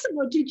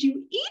Massimo, did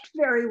you eat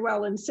very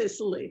well in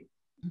Sicily?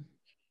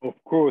 Of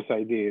course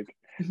I did.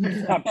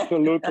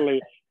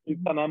 Absolutely.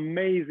 It's an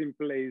amazing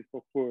place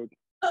for food.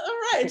 All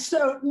right,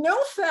 so no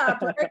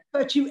fabric,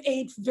 but you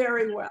ate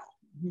very well.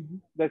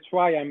 That's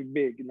why I'm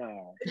big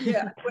now.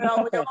 Yeah,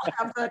 well, we all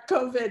have that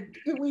COVID.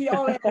 We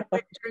all had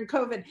it during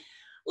COVID.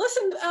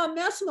 Listen,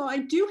 Massimo, I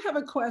do have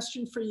a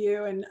question for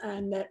you,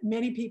 and that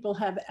many people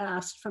have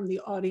asked from the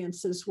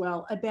audience as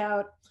well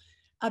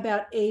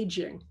about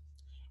aging.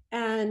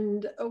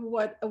 And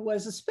what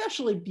was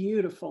especially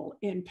beautiful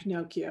in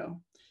Pinocchio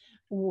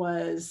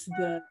was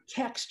the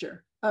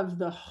texture of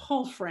the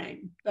whole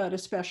frame, but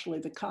especially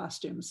the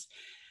costumes.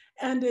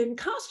 And in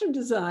costume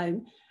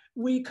design,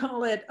 we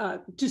call it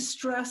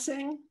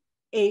distressing,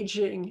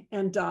 aging,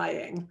 and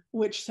dying,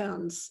 which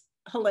sounds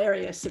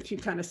hilarious if you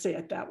kind of say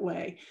it that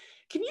way.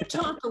 Can you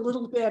talk a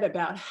little bit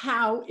about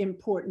how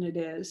important it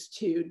is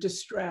to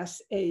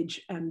distress,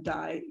 age, and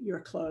dye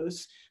your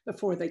clothes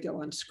before they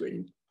go on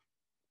screen?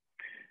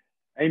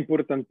 È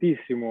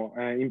importantissimo.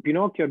 In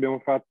Pinocchio abbiamo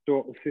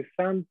fatto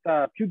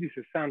più di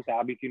 60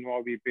 abiti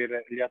nuovi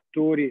per gli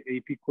attori e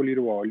i piccoli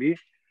ruoli,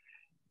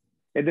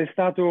 ed è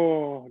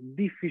stato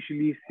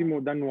difficilissimo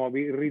da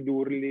nuovi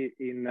ridurli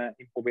in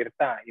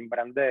povertà, in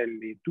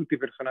brandelli. Tutti i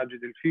personaggi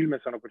del film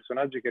sono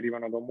personaggi che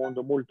arrivano da un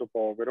mondo molto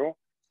povero,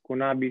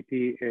 con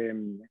abiti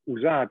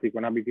usati,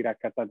 con abiti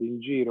raccattati in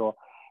giro.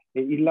 E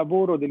il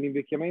lavoro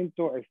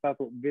dell'invecchiamento è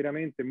stato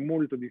veramente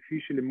molto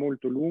difficile,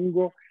 molto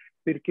lungo,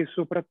 perché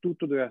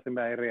soprattutto doveva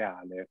sembrare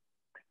reale,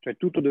 cioè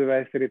tutto doveva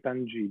essere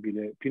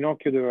tangibile.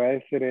 Pinocchio doveva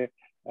essere,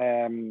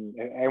 è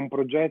un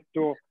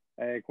progetto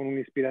con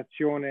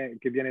un'ispirazione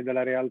che viene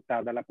dalla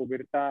realtà, dalla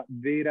povertà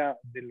vera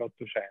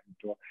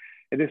dell'Ottocento.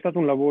 Ed è stato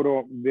un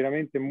lavoro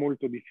veramente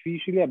molto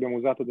difficile. Abbiamo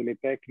usato delle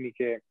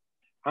tecniche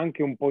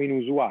anche un po'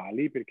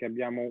 inusuali, perché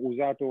abbiamo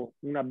usato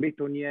una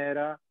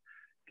betoniera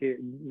che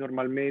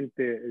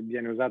normalmente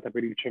viene usata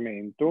per il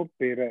cemento,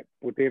 per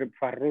poter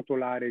far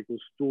rotolare i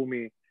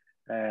costumi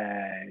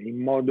in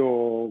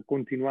modo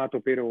continuato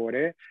per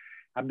ore.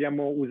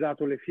 Abbiamo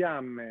usato le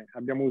fiamme,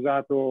 abbiamo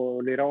usato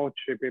le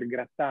rocce per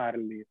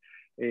grattarli,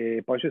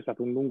 e poi c'è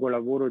stato un lungo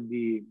lavoro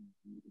di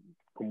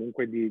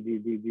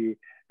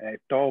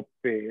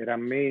toppe,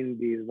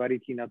 rammendi,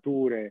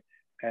 svaricchinature.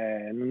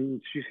 Non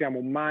ci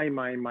siamo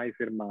mai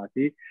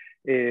fermati,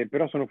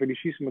 però sono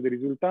felicissimo del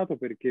risultato,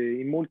 perché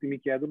in molti mi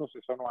chiedono se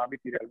sono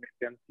abiti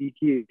realmente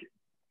antichi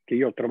che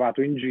io ho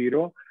trovato in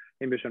giro,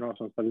 e invece no,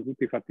 sono stati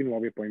tutti fatti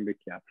nuovi e poi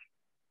invecchiati.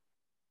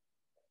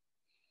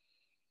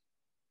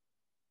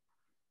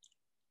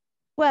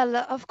 Well,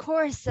 of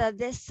course,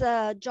 this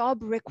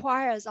job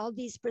requires all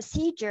these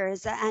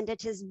procedures, and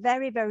it is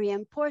very, very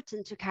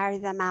important to carry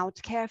them out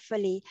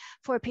carefully.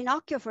 For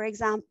Pinocchio, for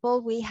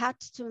example, we had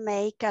to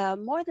make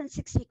more than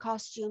 60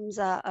 costumes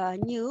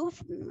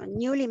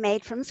newly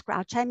made from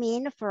scratch. I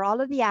mean, for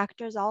all of the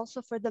actors,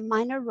 also for the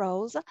minor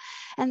roles.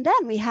 And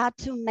then we had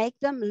to make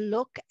them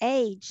look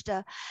aged.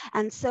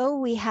 And so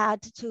we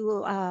had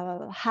to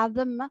have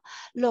them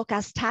look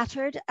as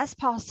tattered as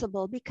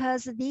possible,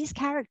 because these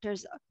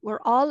characters were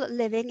all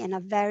living in a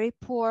very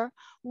poor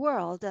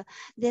world.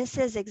 This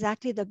is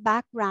exactly the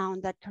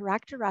background that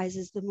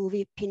characterizes the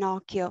movie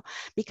Pinocchio,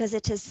 because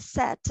it is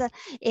set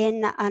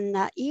in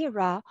an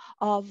era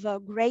of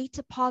great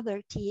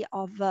poverty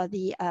of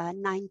the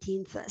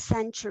 19th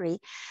century.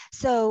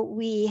 So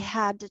we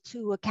had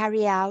to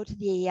carry out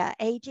the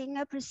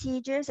aging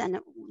procedures, and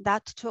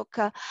that took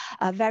a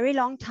very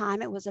long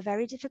time. It was a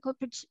very difficult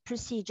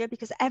procedure,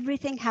 because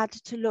everything had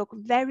to look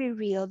very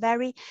real,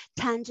 very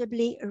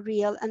tangibly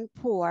real and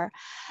poor.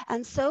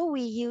 And so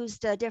we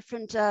used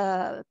different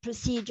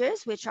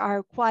procedures, which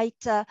are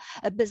quite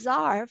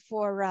bizarre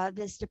for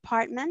this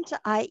department,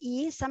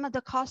 i.e. some of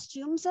the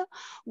costumes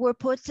were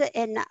put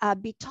in a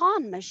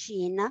baton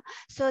machine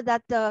so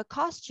that the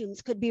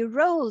costumes could be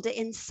rolled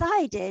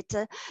inside it,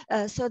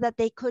 so that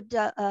they could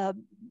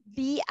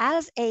be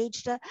as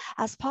aged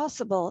as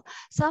possible.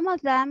 Some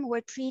of them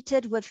were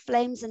treated with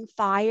flames and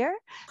fire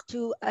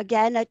to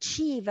again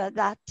achieve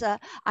that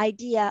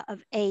idea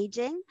of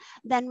aging.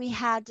 Then we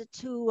had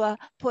to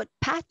put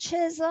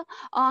patches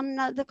on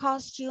the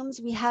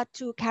costumes. We had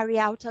to carry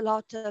out a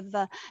lot of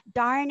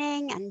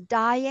darning and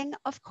dyeing,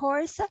 of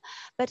course,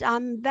 but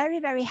I'm very,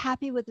 very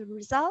happy with the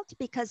result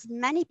because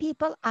many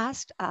people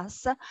asked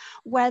us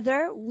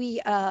whether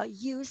we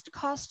used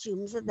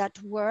costumes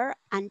that were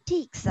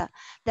antiques,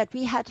 that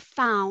we had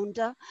found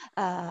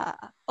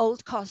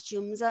old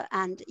costumes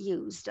and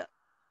used.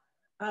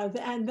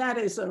 And that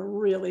is a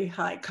really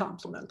high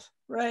compliment,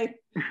 right?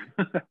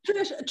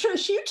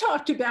 Trish, you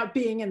talked about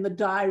being in the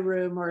dye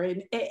room or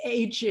in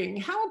aging.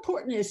 How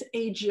important is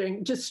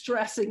aging,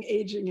 distressing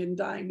aging and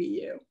dyeing to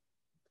you?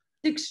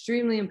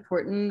 Extremely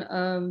important.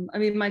 I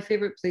mean, my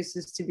favorite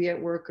places to be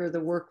at work are the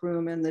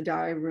workroom and the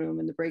dye room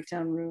and the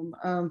breakdown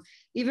room.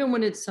 Even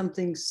when it's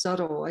something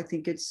subtle, I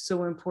think it's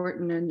so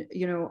important. And,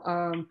 you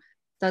know,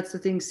 that's the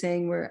thing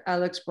saying where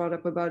Alex brought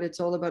up about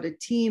it's all about a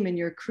team and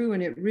your crew.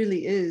 And it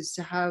really is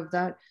to have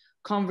that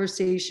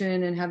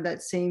conversation and have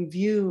that same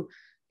view,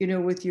 you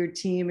know, with your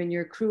team and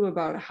your crew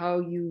about how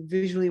you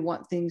visually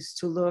want things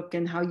to look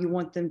and how you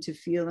want them to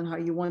feel and how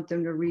you want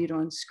them to read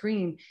on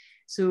screen.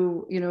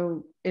 So, you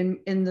know, in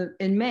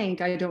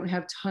Mank, I don't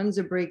have tons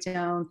of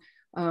breakdown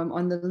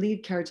on the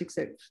lead character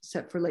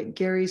except for like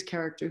Gary's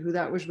character, who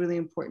that was really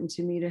important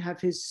to me to have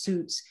his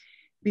suits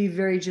be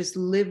very just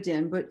lived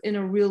in, but in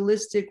a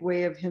realistic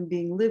way of him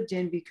being lived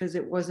in, because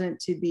it wasn't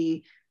to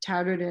be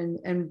tattered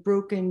and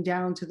broken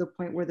down to the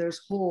point where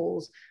there's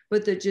holes,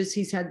 but that just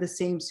he's had the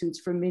same suits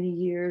for many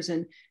years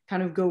and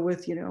kind of go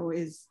with, you know,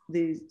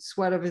 the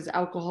sweat of his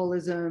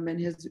alcoholism and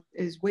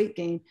his weight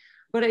gain.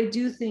 But I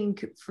do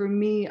think for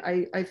me,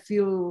 I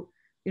feel,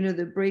 you know,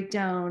 the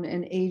breakdown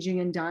and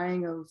aging and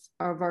dyeing of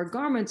our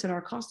garments and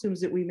our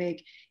costumes that we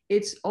make,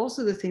 it's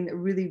also the thing that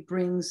really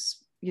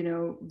brings, you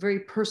know, very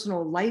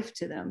personal life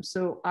to them.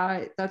 So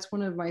that's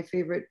one of my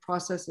favorite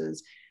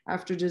processes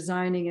after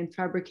designing and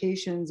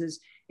fabrications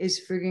is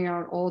figuring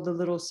out all the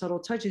little subtle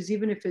touches,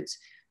 even if it's,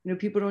 you know,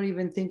 people don't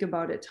even think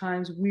about it. At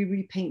times we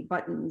repaint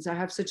buttons. I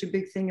have such a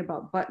big thing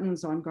about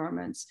buttons on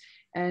garments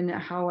and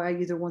how I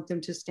either want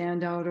them to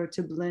stand out or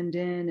to blend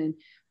in. And,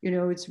 you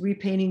know, it's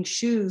repainting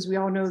shoes. We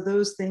all know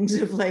those things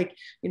of like,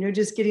 you know,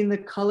 just getting the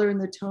color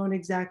and the tone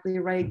exactly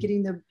right,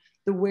 getting the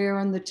wear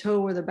on the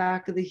toe or the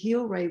back of the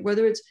heel right,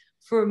 whether it's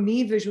for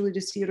me visually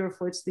to see it or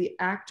for it's the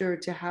actor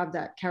to have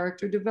that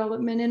character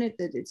development in it,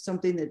 that it's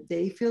something that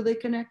they feel they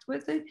connect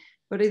with it.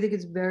 But I think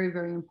it's very,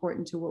 very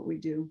important to what we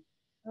do.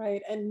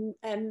 Right,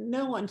 and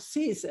no one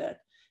sees it.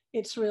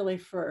 It's really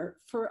for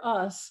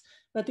us,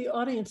 but the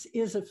audience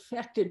is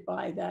affected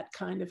by that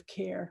kind of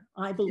care,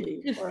 I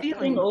believe. I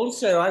think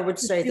also, I would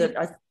say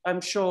that I'm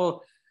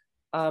sure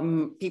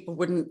people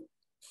wouldn't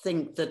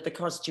think that the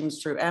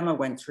costumes through Emma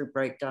went through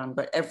breakdown,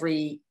 but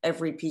every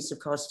piece of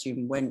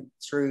costume went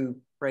through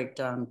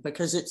breakdown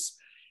because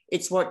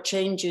it's what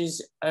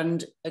changes.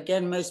 And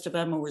again, most of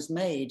Emma was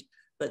made,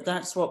 but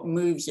that's what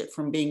moves it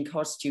from being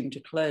costume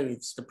to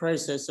clothes, the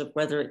process of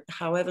whether it,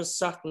 however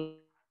subtle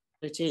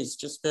it is,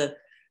 just the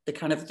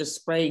kind of the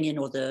spraying in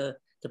or the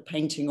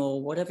painting or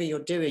whatever you're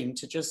doing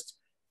to just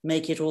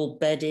make it all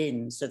bed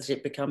in so that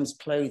it becomes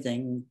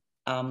clothing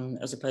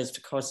as opposed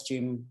to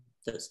costume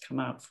that's come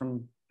out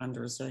from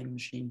under a sewing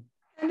machine.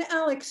 And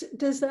Alex,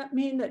 does that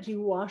mean that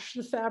you wash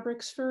the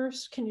fabrics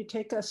first? Can you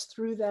take us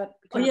through that?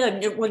 Oh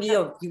yeah, well,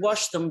 you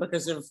wash them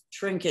because of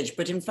shrinkage,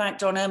 but in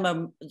fact on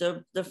Emma,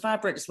 the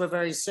fabrics were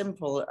very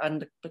simple,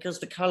 and because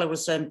the color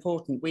was so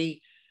important,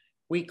 we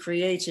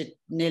created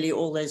nearly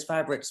all those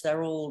fabrics.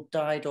 They're all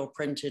dyed or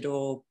printed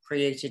or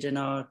created in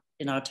our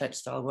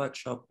textile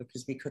workshop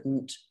because we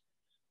couldn't,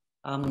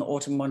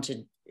 Autumn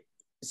wanted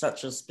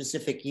such a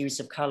specific use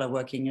of color,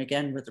 working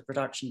again with the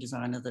production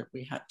designer, that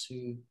we had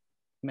to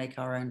make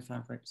our own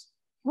fabrics.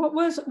 What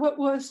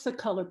was the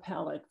color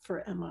palette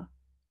for Emma?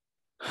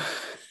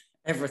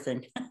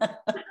 Everything.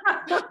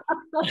 It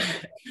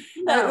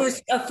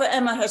was for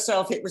Emma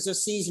herself. It was a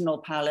seasonal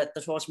palette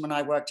that Autumn and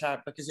I worked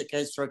out because it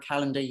goes through a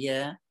calendar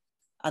year,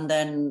 and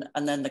then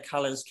the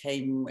colors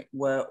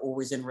were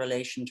always in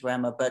relation to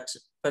Emma.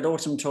 But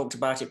Autumn talked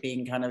about it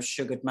being kind of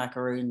sugared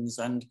macaroons,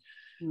 and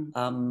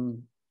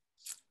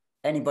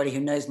anybody who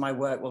knows my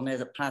work will know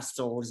that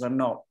pastels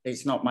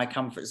it's not my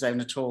comfort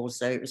zone at all.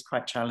 So it was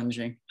quite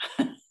challenging.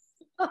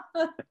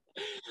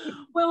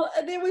 Well,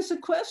 there was a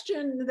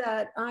question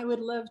that I would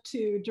love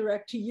to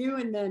direct to you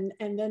and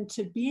then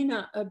to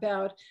Bina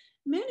about,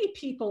 many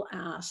people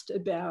asked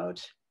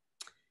about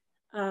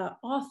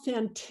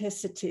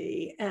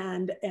authenticity,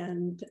 and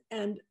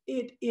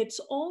it's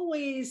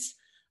always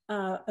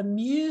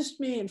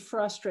amused me and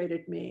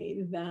frustrated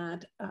me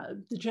that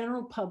the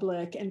general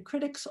public and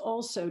critics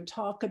also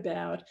talk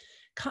about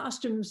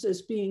costumes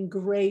as being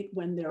great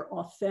when they're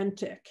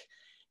authentic.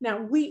 Now,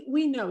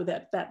 we know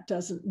that that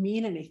doesn't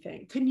mean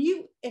anything. Can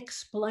you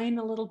explain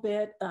a little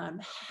bit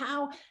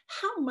how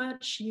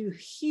much you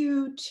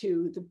hew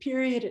to the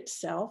period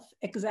itself,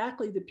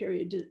 exactly the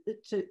period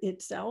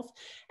itself,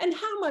 and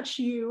how much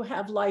you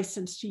have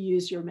license to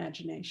use your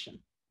imagination?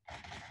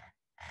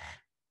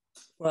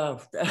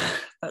 Well,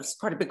 that's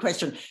quite a big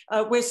question.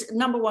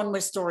 Number one, we're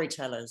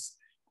storytellers.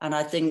 And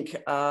I think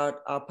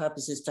our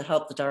purpose is to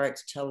help the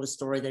director tell the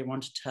story they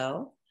want to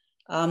tell.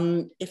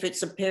 If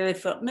it's a period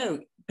film, no,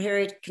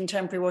 period,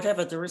 contemporary,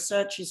 whatever, the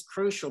research is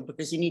crucial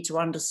because you need to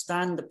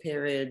understand the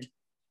period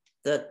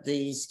that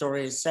the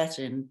story is set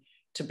in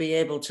to be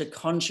able to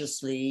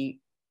consciously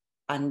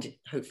and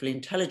hopefully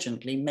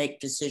intelligently make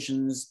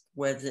decisions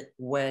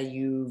where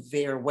you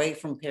veer away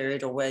from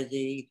period or where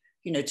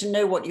to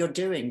know what you're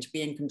doing, to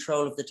be in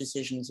control of the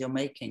decisions you're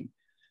making.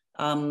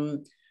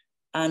 And,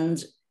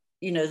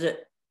 that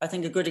I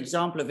think a good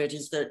example of it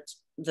is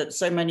that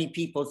so many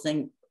people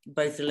think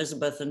both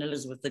Elizabeth and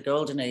Elizabeth the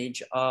Golden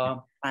Age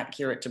are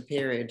accurate to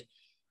period.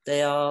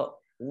 They are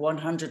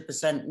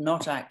 100%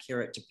 not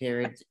accurate to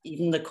period.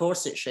 Even the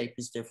corset shape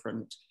is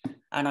different.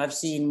 And I've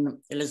seen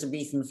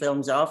Elizabethan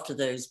films after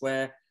those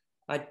where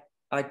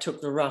I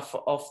took the ruff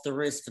off the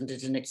wrist and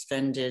did an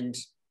extended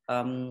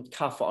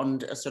cuff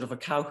on a sort of a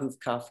cow hoof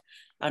cuff.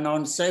 And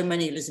on so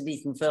many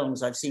Elizabethan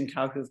films, I've seen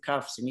cow hoof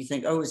cuffs and you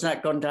think, oh, has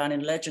that gone down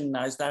in legend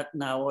now? Is that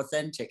now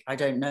authentic? I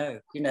don't know,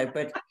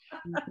 but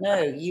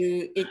no,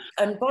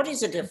 and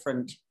bodies are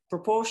different.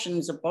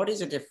 Proportions of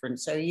bodies are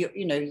different. So you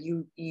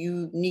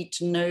need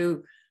to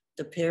know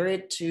the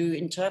period to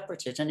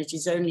interpret it. And it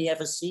is only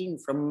ever seen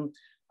from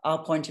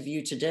our point of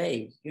view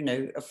today. A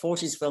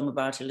 40s film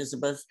about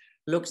Elizabeth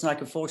looks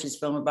like a 40s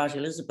film about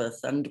Elizabeth.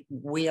 And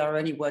we are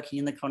only working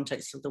in the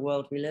context of the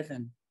world we live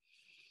in.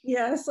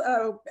 Yes,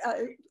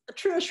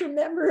 Trish,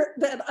 remember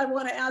that I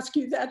want to ask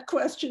you that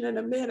question in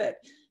a minute.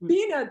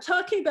 Bina,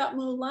 talking about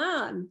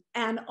Mulan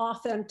and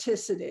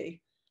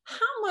authenticity,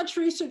 how much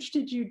research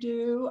did you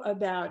do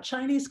about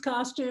Chinese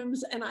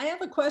costumes? And I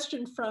have a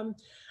question from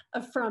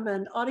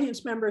an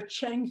audience member,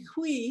 Cheng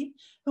Hui,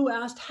 who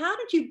asked, how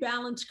did you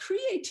balance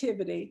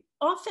creativity,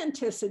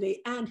 authenticity,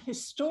 and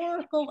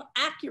historical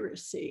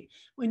accuracy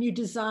when you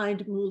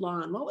designed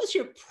Mulan? What was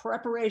your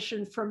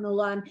preparation for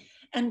Mulan,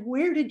 and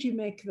where did you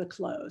make the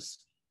clothes?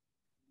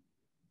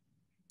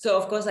 So,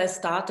 of course, I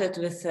started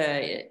with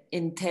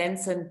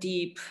intense and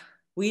deep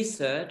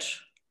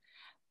research,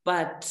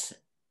 but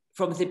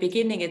from the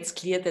beginning, it's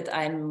clear that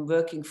I'm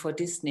working for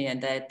Disney,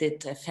 and I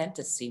did a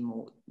fantasy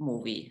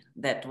movie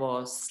that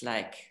was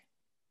like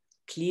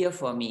clear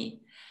for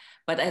me.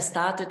 But I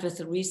started with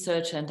the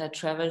research, and I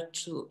traveled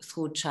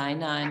through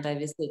China, and I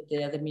visited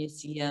there the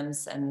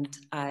museums, and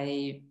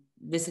I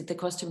visited the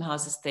costume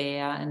houses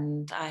there,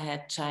 and I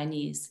had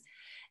Chinese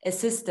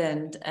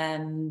assistant.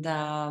 And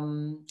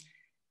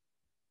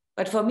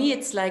but for me,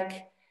 it's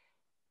like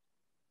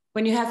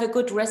when you have a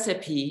good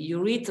recipe,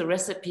 you read the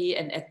recipe,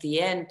 and at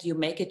the end you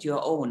make it your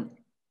own,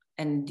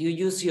 and you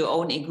use your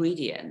own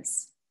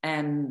ingredients.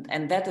 And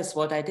that is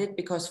what I did,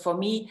 because for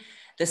me,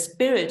 the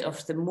spirit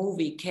of the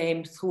movie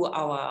came through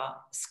our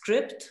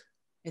script.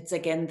 It's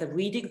again the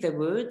reading the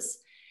words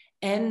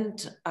and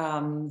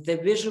the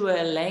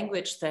visual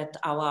language that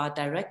our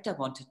director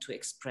wanted to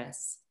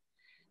express,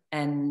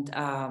 and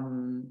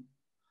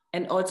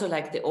also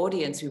like the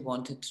audience we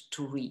wanted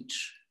to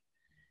reach.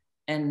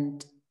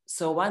 And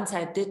so once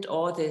I did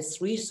all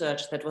this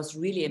research, that was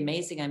really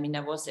amazing. I mean, I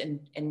was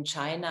in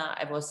China,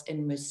 I was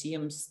in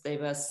museums. They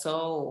were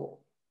so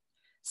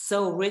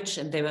rich,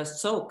 and they were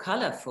so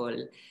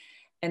colorful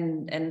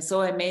and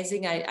so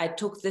amazing. I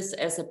took this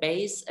as a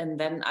base, and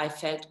then I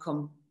felt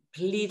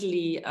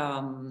completely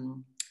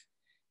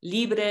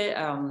libre.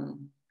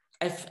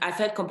 I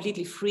felt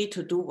completely free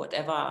to do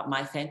whatever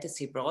my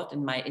fantasy brought,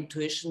 and my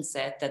intuition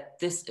said that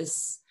this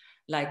is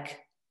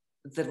like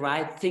the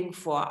right thing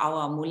for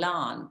our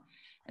Mulan.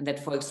 And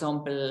that, for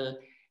example,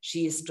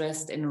 she is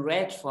dressed in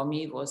red for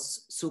me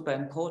was super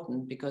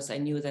important, because I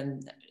knew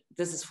then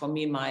this is for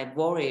me my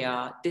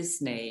warrior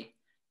Disney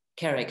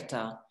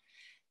character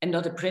and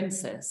not a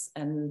princess.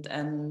 And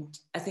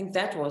I think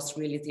that was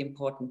really the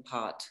important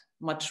part,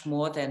 much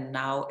more than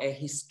now a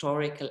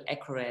historical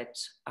accurate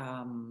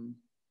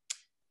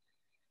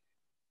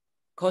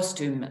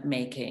costume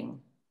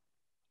making.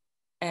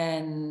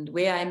 And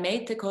where I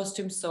made the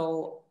costume,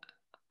 so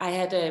I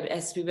had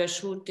as we were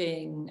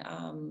shooting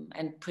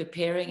and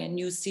preparing in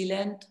New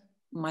Zealand,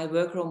 my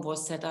workroom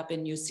was set up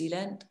in New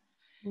Zealand.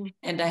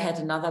 And I had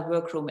another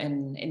workroom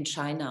in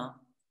China,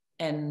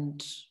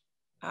 and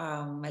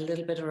a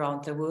little bit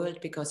around the world,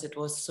 because it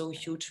was so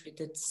huge. We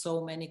did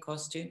so many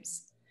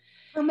costumes.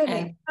 How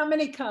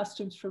many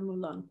costumes for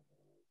Mulan?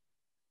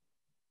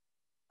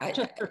 We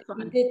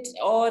did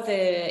all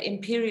the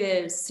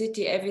imperial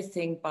city,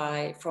 everything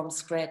from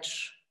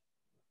scratch.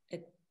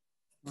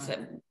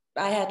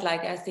 I had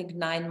I think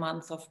 9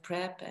 months of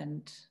prep,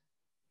 and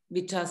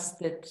we just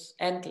did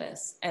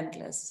endless.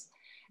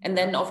 And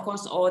then, of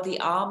course, all the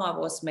armor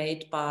was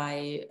made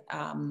by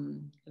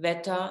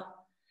Veta,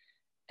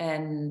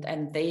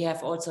 and they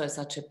have also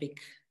such a big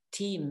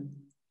team.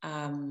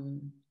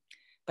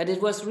 But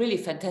it was really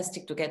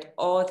fantastic to get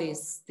all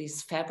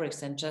these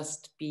fabrics and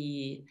just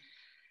be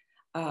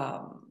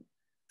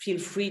feel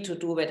free to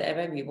do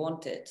whatever we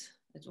wanted.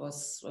 It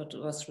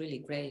was really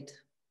great.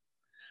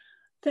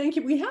 Thank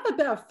you. We have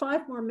about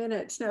 5 more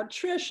minutes. Now,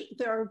 Trish,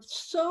 there are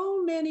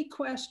so many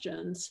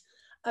questions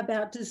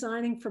about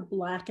designing for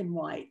black and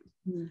white,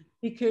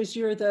 because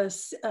you're the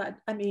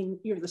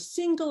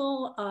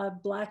single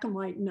black and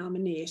white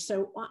nominee.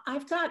 So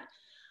I've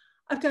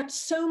got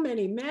so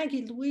many: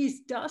 Maggie,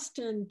 Louise,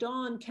 Dustin,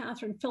 Dawn,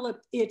 Catherine,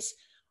 Philip. It's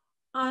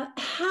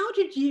how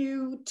did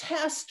you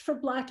test for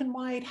black and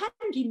white? How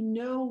did you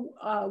know?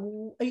 I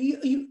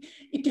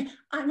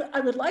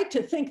would like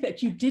to think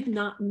that you did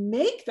not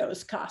make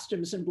those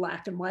costumes in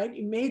black and white.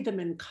 You made them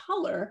in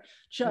color,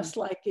 just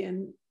like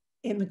in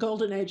the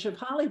golden age of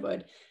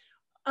Hollywood.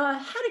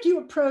 How did you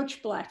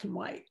approach black and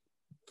white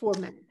for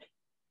men?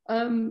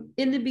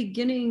 In the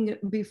beginning,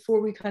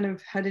 before we kind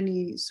of had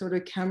any sort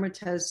of camera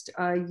test,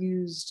 I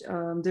used,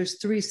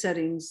 there's 3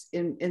 settings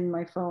in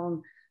my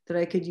phone that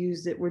I could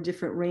use that were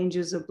different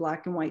ranges of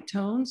black and white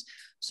tones.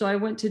 So I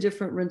went to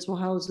different rental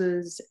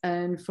houses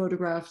and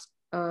photographed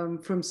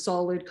from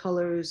solid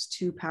colors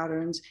to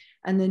patterns,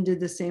 and then did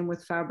the same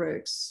with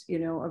fabrics, you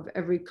know, of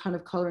every kind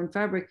of color and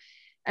fabric,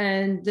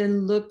 and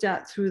then looked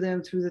at through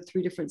the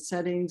 3 different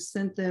settings,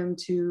 sent them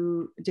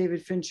to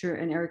David Fincher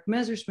and Eric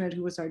Messerschmidt,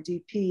 who was our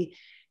DP,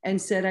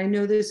 and said, I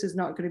know this is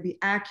not going to be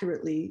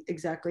accurately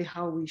exactly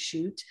how we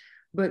shoot,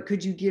 but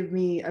could you give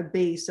me a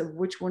base of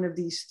which one of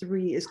these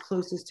 3 is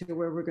closest to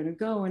where we're going to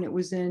go? And it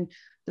was in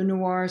the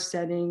noir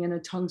setting and a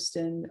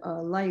tungsten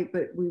light,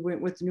 but we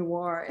went with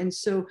noir. And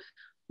so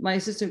my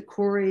assistant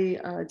Corey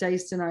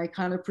Dice and I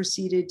kind of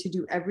proceeded to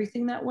do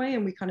everything that way.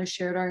 And we kind of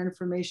shared our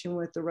information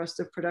with the rest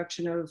of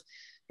production of,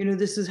 you know,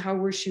 this is how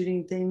we're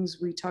shooting things.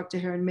 We talked to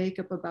hair and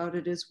makeup about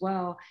it as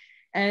well,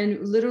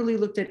 and literally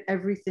looked at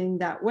everything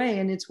that way.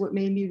 And it's what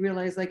made me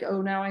realize, like,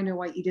 oh, now I know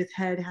why Edith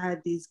Head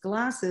had these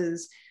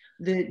glasses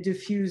that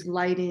diffused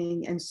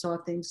lighting and saw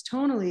things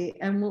tonally.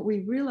 And what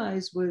we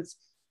realized was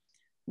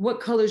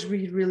what colors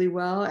read really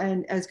well.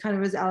 And as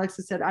Alex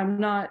has said,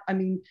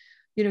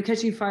 you know,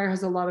 Catching Fire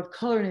has a lot of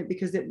color in it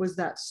because it was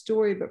that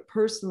story. But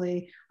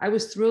personally, I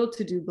was thrilled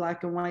to do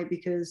black and white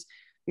because,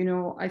 you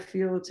know, I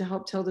feel to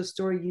help tell the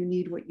story, you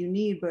need what you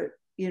need. But,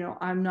 you know,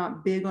 I'm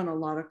not big on a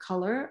lot of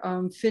color.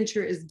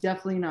 Fincher is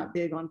definitely not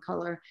big on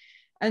color.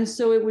 And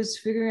so it was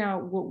figuring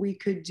out what we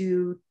could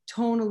do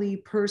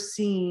tonally per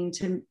scene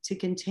to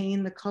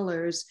contain the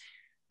colors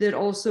that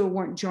also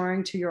weren't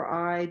jarring to your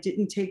eye,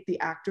 didn't take the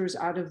actors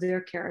out of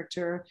their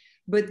character,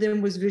 but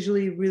then was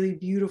visually really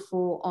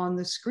beautiful on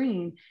the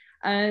screen.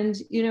 And,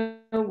 you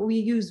know, we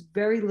use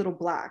very little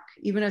black.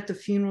 Even at the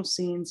funeral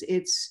scenes,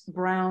 it's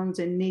browns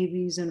and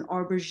navies and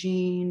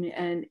aubergine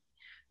and,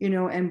 you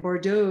know, and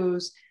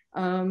Bordeaux's.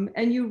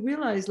 And you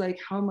realize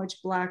like how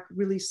much black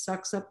really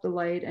sucks up the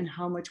light and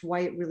how much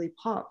white really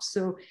pops.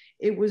 So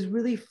it was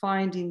really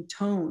finding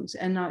tones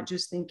and not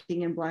just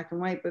thinking in black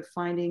and white, but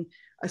finding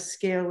a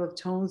scale of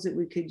tones that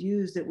we could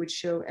use that would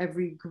show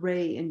every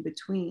gray in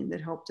between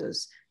that helped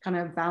us kind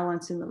of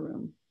balance in the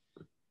room.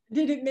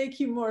 Did it make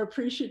you more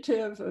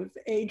appreciative of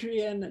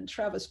Adrian and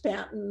Travis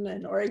Banton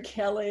and Ori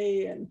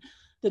Kelly and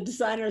the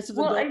designers of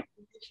the book?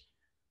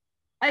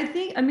 I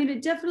think, I mean,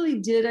 it definitely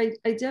did.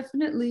 I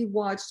definitely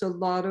watched a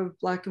lot of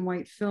black and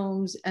white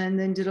films and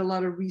then did a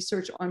lot of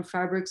research on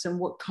fabrics and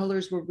what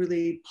colors were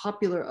really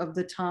popular of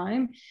the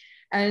time.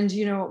 And,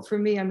 you know, for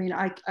me, I mean,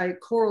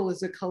 coral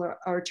is a color,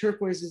 or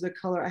turquoise is a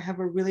color I have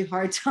a really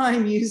hard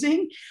time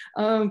using.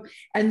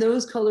 And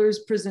those colors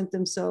present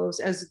themselves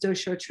as de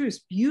chartreuse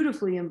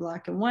beautifully in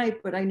black and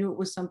white, but I knew it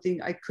was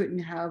something I couldn't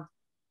have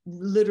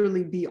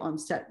literally be on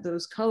set,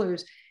 those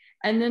colors.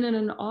 And then in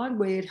an odd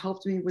way, it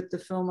helped me with the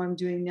film I'm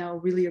doing now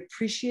really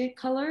appreciate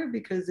color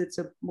because it's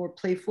a more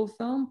playful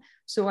film.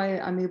 So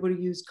I'm able to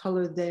use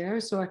color there.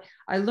 So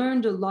I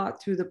learned a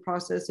lot through the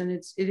process, and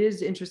it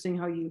is interesting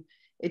how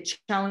it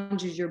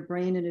challenges your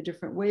brain in a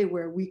different way,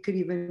 where we could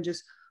even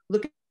just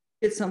look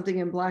at something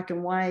in black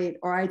and white,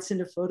 or I'd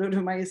send a photo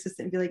to my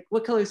assistant and be like,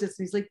 what color is this?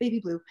 And he's like,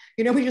 baby blue.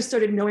 You know, we just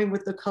started knowing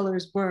what the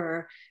colors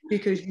were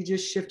because you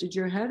just shifted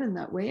your head in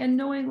that way, and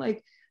knowing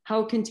like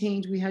how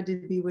contained we had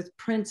to be with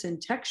prints and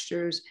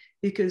textures,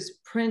 because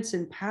prints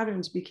and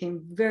patterns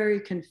became very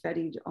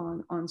confettied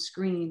on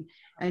screen,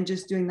 and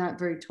just doing that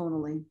very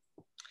tonally.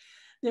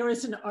 There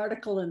was an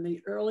article in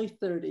the early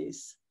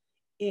 30s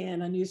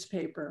in a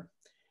newspaper,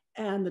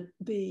 and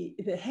the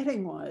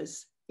heading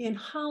was, in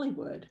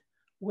Hollywood,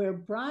 where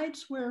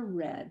brides wear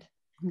red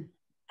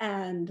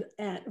and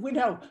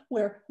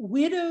where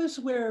widows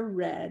wear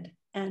red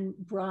and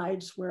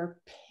brides wear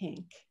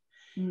pink.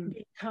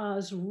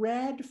 Because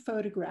red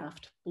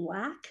photographed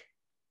black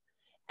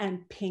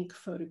and pink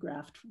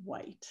photographed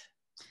white.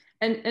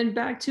 And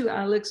back to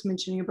Alex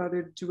mentioning about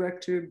a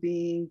director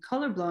being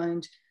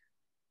colorblind,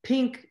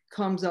 pink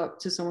comes up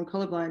to someone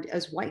colorblind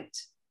as white.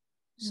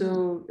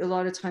 So a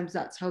lot of times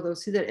that's how they'll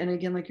see that. And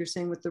again, like you're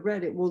saying with the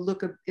red, it will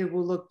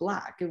look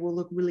black. It will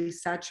look really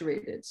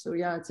saturated. So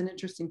yeah, it's an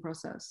interesting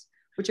process,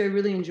 which I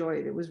really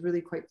enjoyed. It was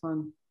really quite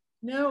fun.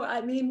 No, I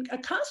mean,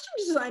 costume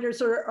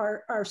designers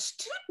are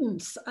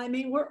students. I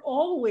mean, we're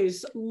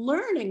always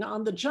learning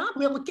on the job.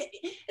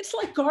 It's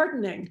like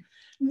gardening.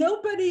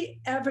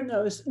 Nobody ever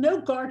knows, no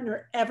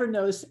gardener ever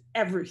knows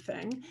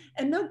everything,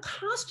 and no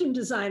costume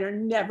designer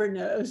never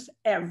knows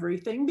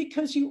everything,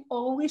 because you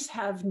always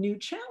have new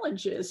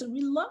challenges, and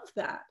we love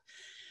that.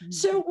 Mm-hmm.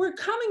 So we're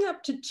coming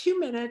up to 2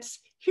 minutes.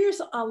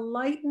 Here's a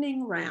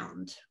lightning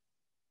round.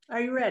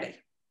 Are you ready?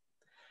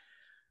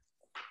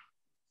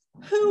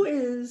 Who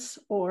is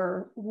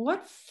or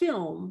what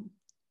film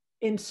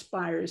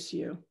inspires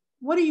you?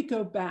 What do you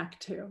go back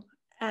to?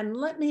 And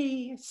let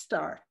me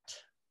start.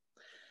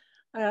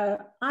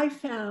 I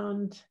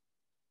found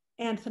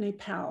Anthony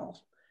Powell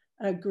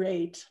a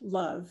great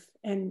love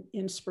and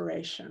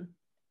inspiration,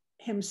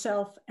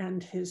 himself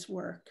and his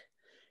work.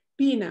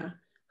 Bina,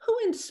 who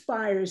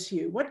inspires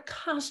you? What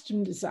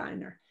costume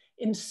designer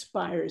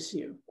inspires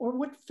you? Or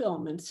what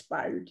film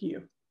inspired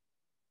you?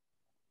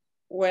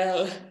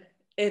 Well,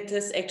 it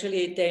is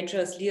actually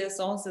Dangerous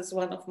Liaisons is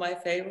one of my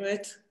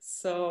favorite.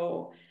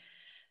 So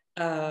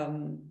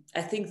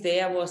I think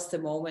there was the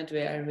moment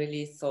where I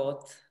really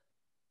thought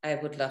I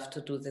would love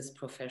to do this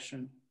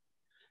profession.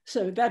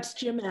 So that's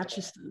James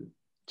Acheson.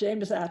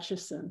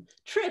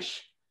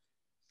 Trish,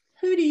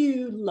 who do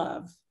you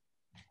love?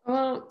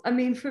 Well, I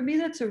mean, for me,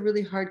 that's a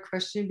really hard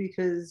question,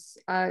 because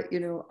I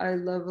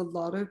love a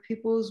lot of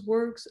people's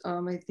works.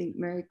 I think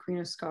Mary Queen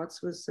of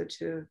Scots was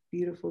such a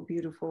beautiful,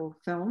 beautiful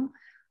film.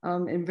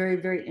 And very,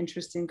 very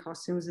interesting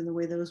costumes in the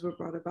way those were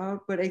brought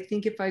about. But I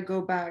think if I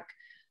go back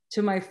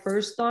to my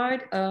first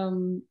thought,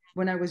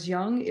 when I was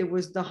young, it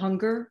was The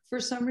Hunger for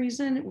some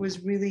reason. It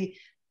was really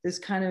this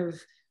kind of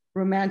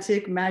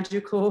romantic,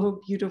 magical,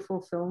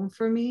 beautiful film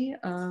for me,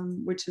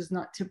 which is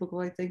not typical,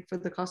 I think, for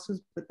the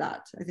costumes, but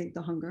that, I think,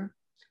 The Hunger.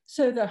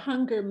 So The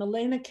Hunger,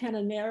 Milena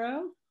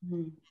Canonero,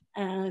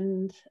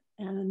 and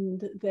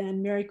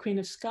then Mary Queen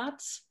of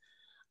Scots,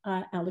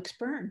 Alex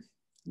Byrne.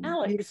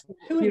 Alex,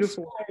 who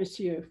inspires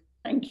you?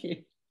 Thank you.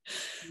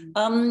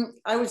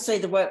 I would say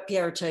the work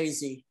Piero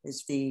Tosi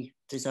is the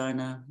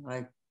designer.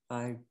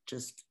 I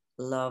just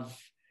love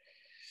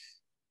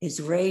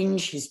his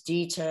range, his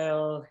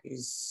detail,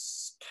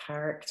 his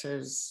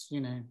characters,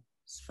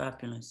 it's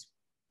fabulous.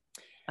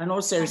 And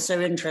also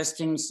so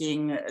interesting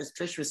seeing, as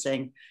Trish was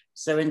saying,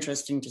 so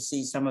interesting to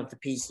see some of the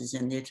pieces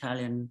in the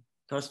Italian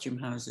costume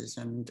houses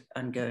and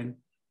going,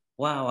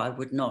 wow, I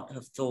would not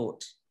have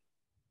thought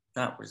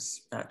that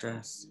was that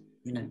dress,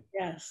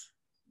 Yes.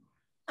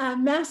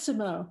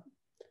 Massimo,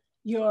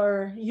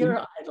 your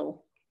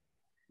idol.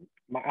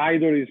 My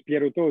idol is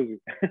Piero Tosi.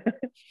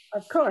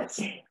 Of course.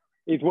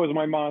 It was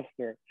my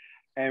master.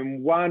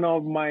 And one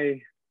of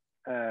my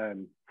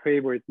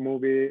favorite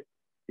movie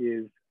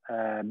is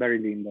Barry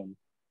Lyndon.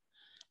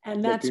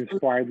 And that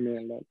inspired me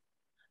a lot.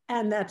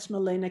 And that's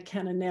Milena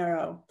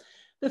Canonero.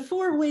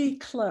 Before we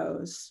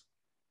close,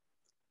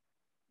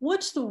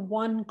 what's the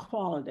one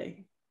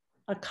quality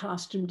a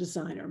costume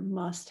designer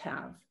must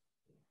have?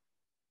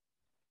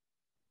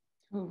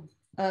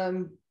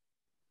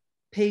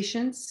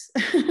 Patience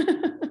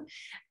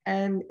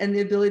and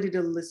the ability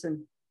to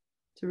listen,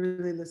 to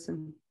really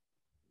listen.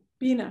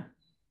 Bina.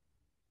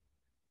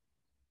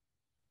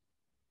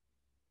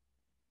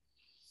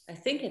 I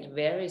think it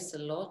varies a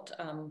lot.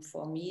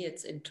 For me,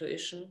 it's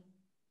intuition,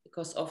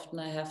 because often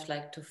I have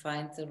to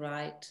find the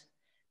right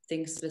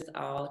things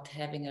without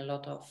having a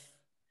lot of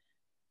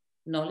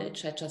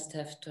knowledge. I just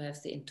have to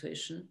have the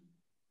intuition.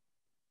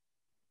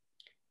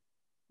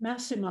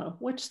 Massimo,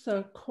 what's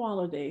the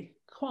quality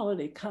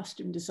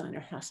costume designer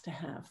has to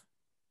have?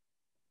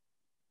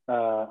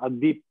 A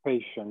deep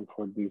passion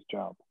for this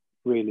job,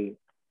 really,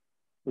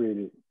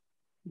 really.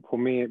 For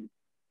me,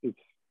 it's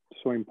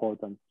so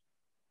important.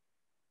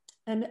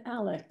 And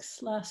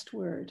Alex, last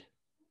word.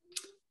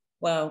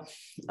 Well,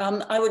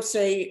 I would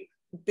say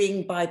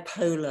being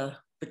bipolar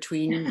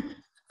between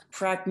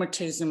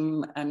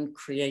pragmatism and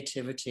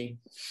creativity.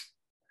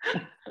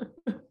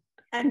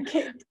 And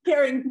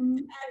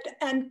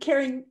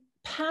caring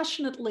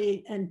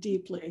passionately and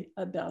deeply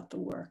about the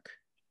work.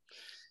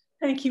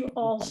 Thank you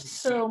all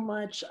so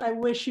much. I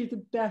wish you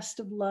the best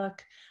of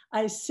luck.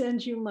 I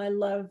send you my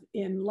love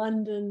in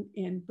London,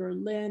 in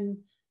Berlin,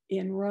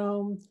 in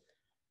Rome.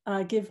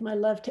 Give my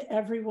love to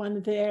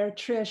everyone there.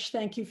 Trish,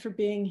 thank you for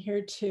being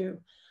here too.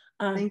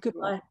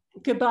 Goodbye.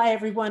 Goodbye,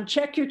 everyone.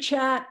 Check your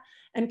chat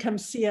and come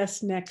see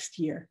us next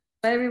year.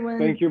 Bye, everyone.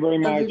 Thank you very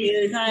much. Thank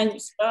you.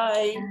 Thanks.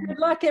 Bye. Good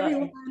luck,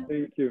 everyone.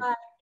 Thank you. Bye.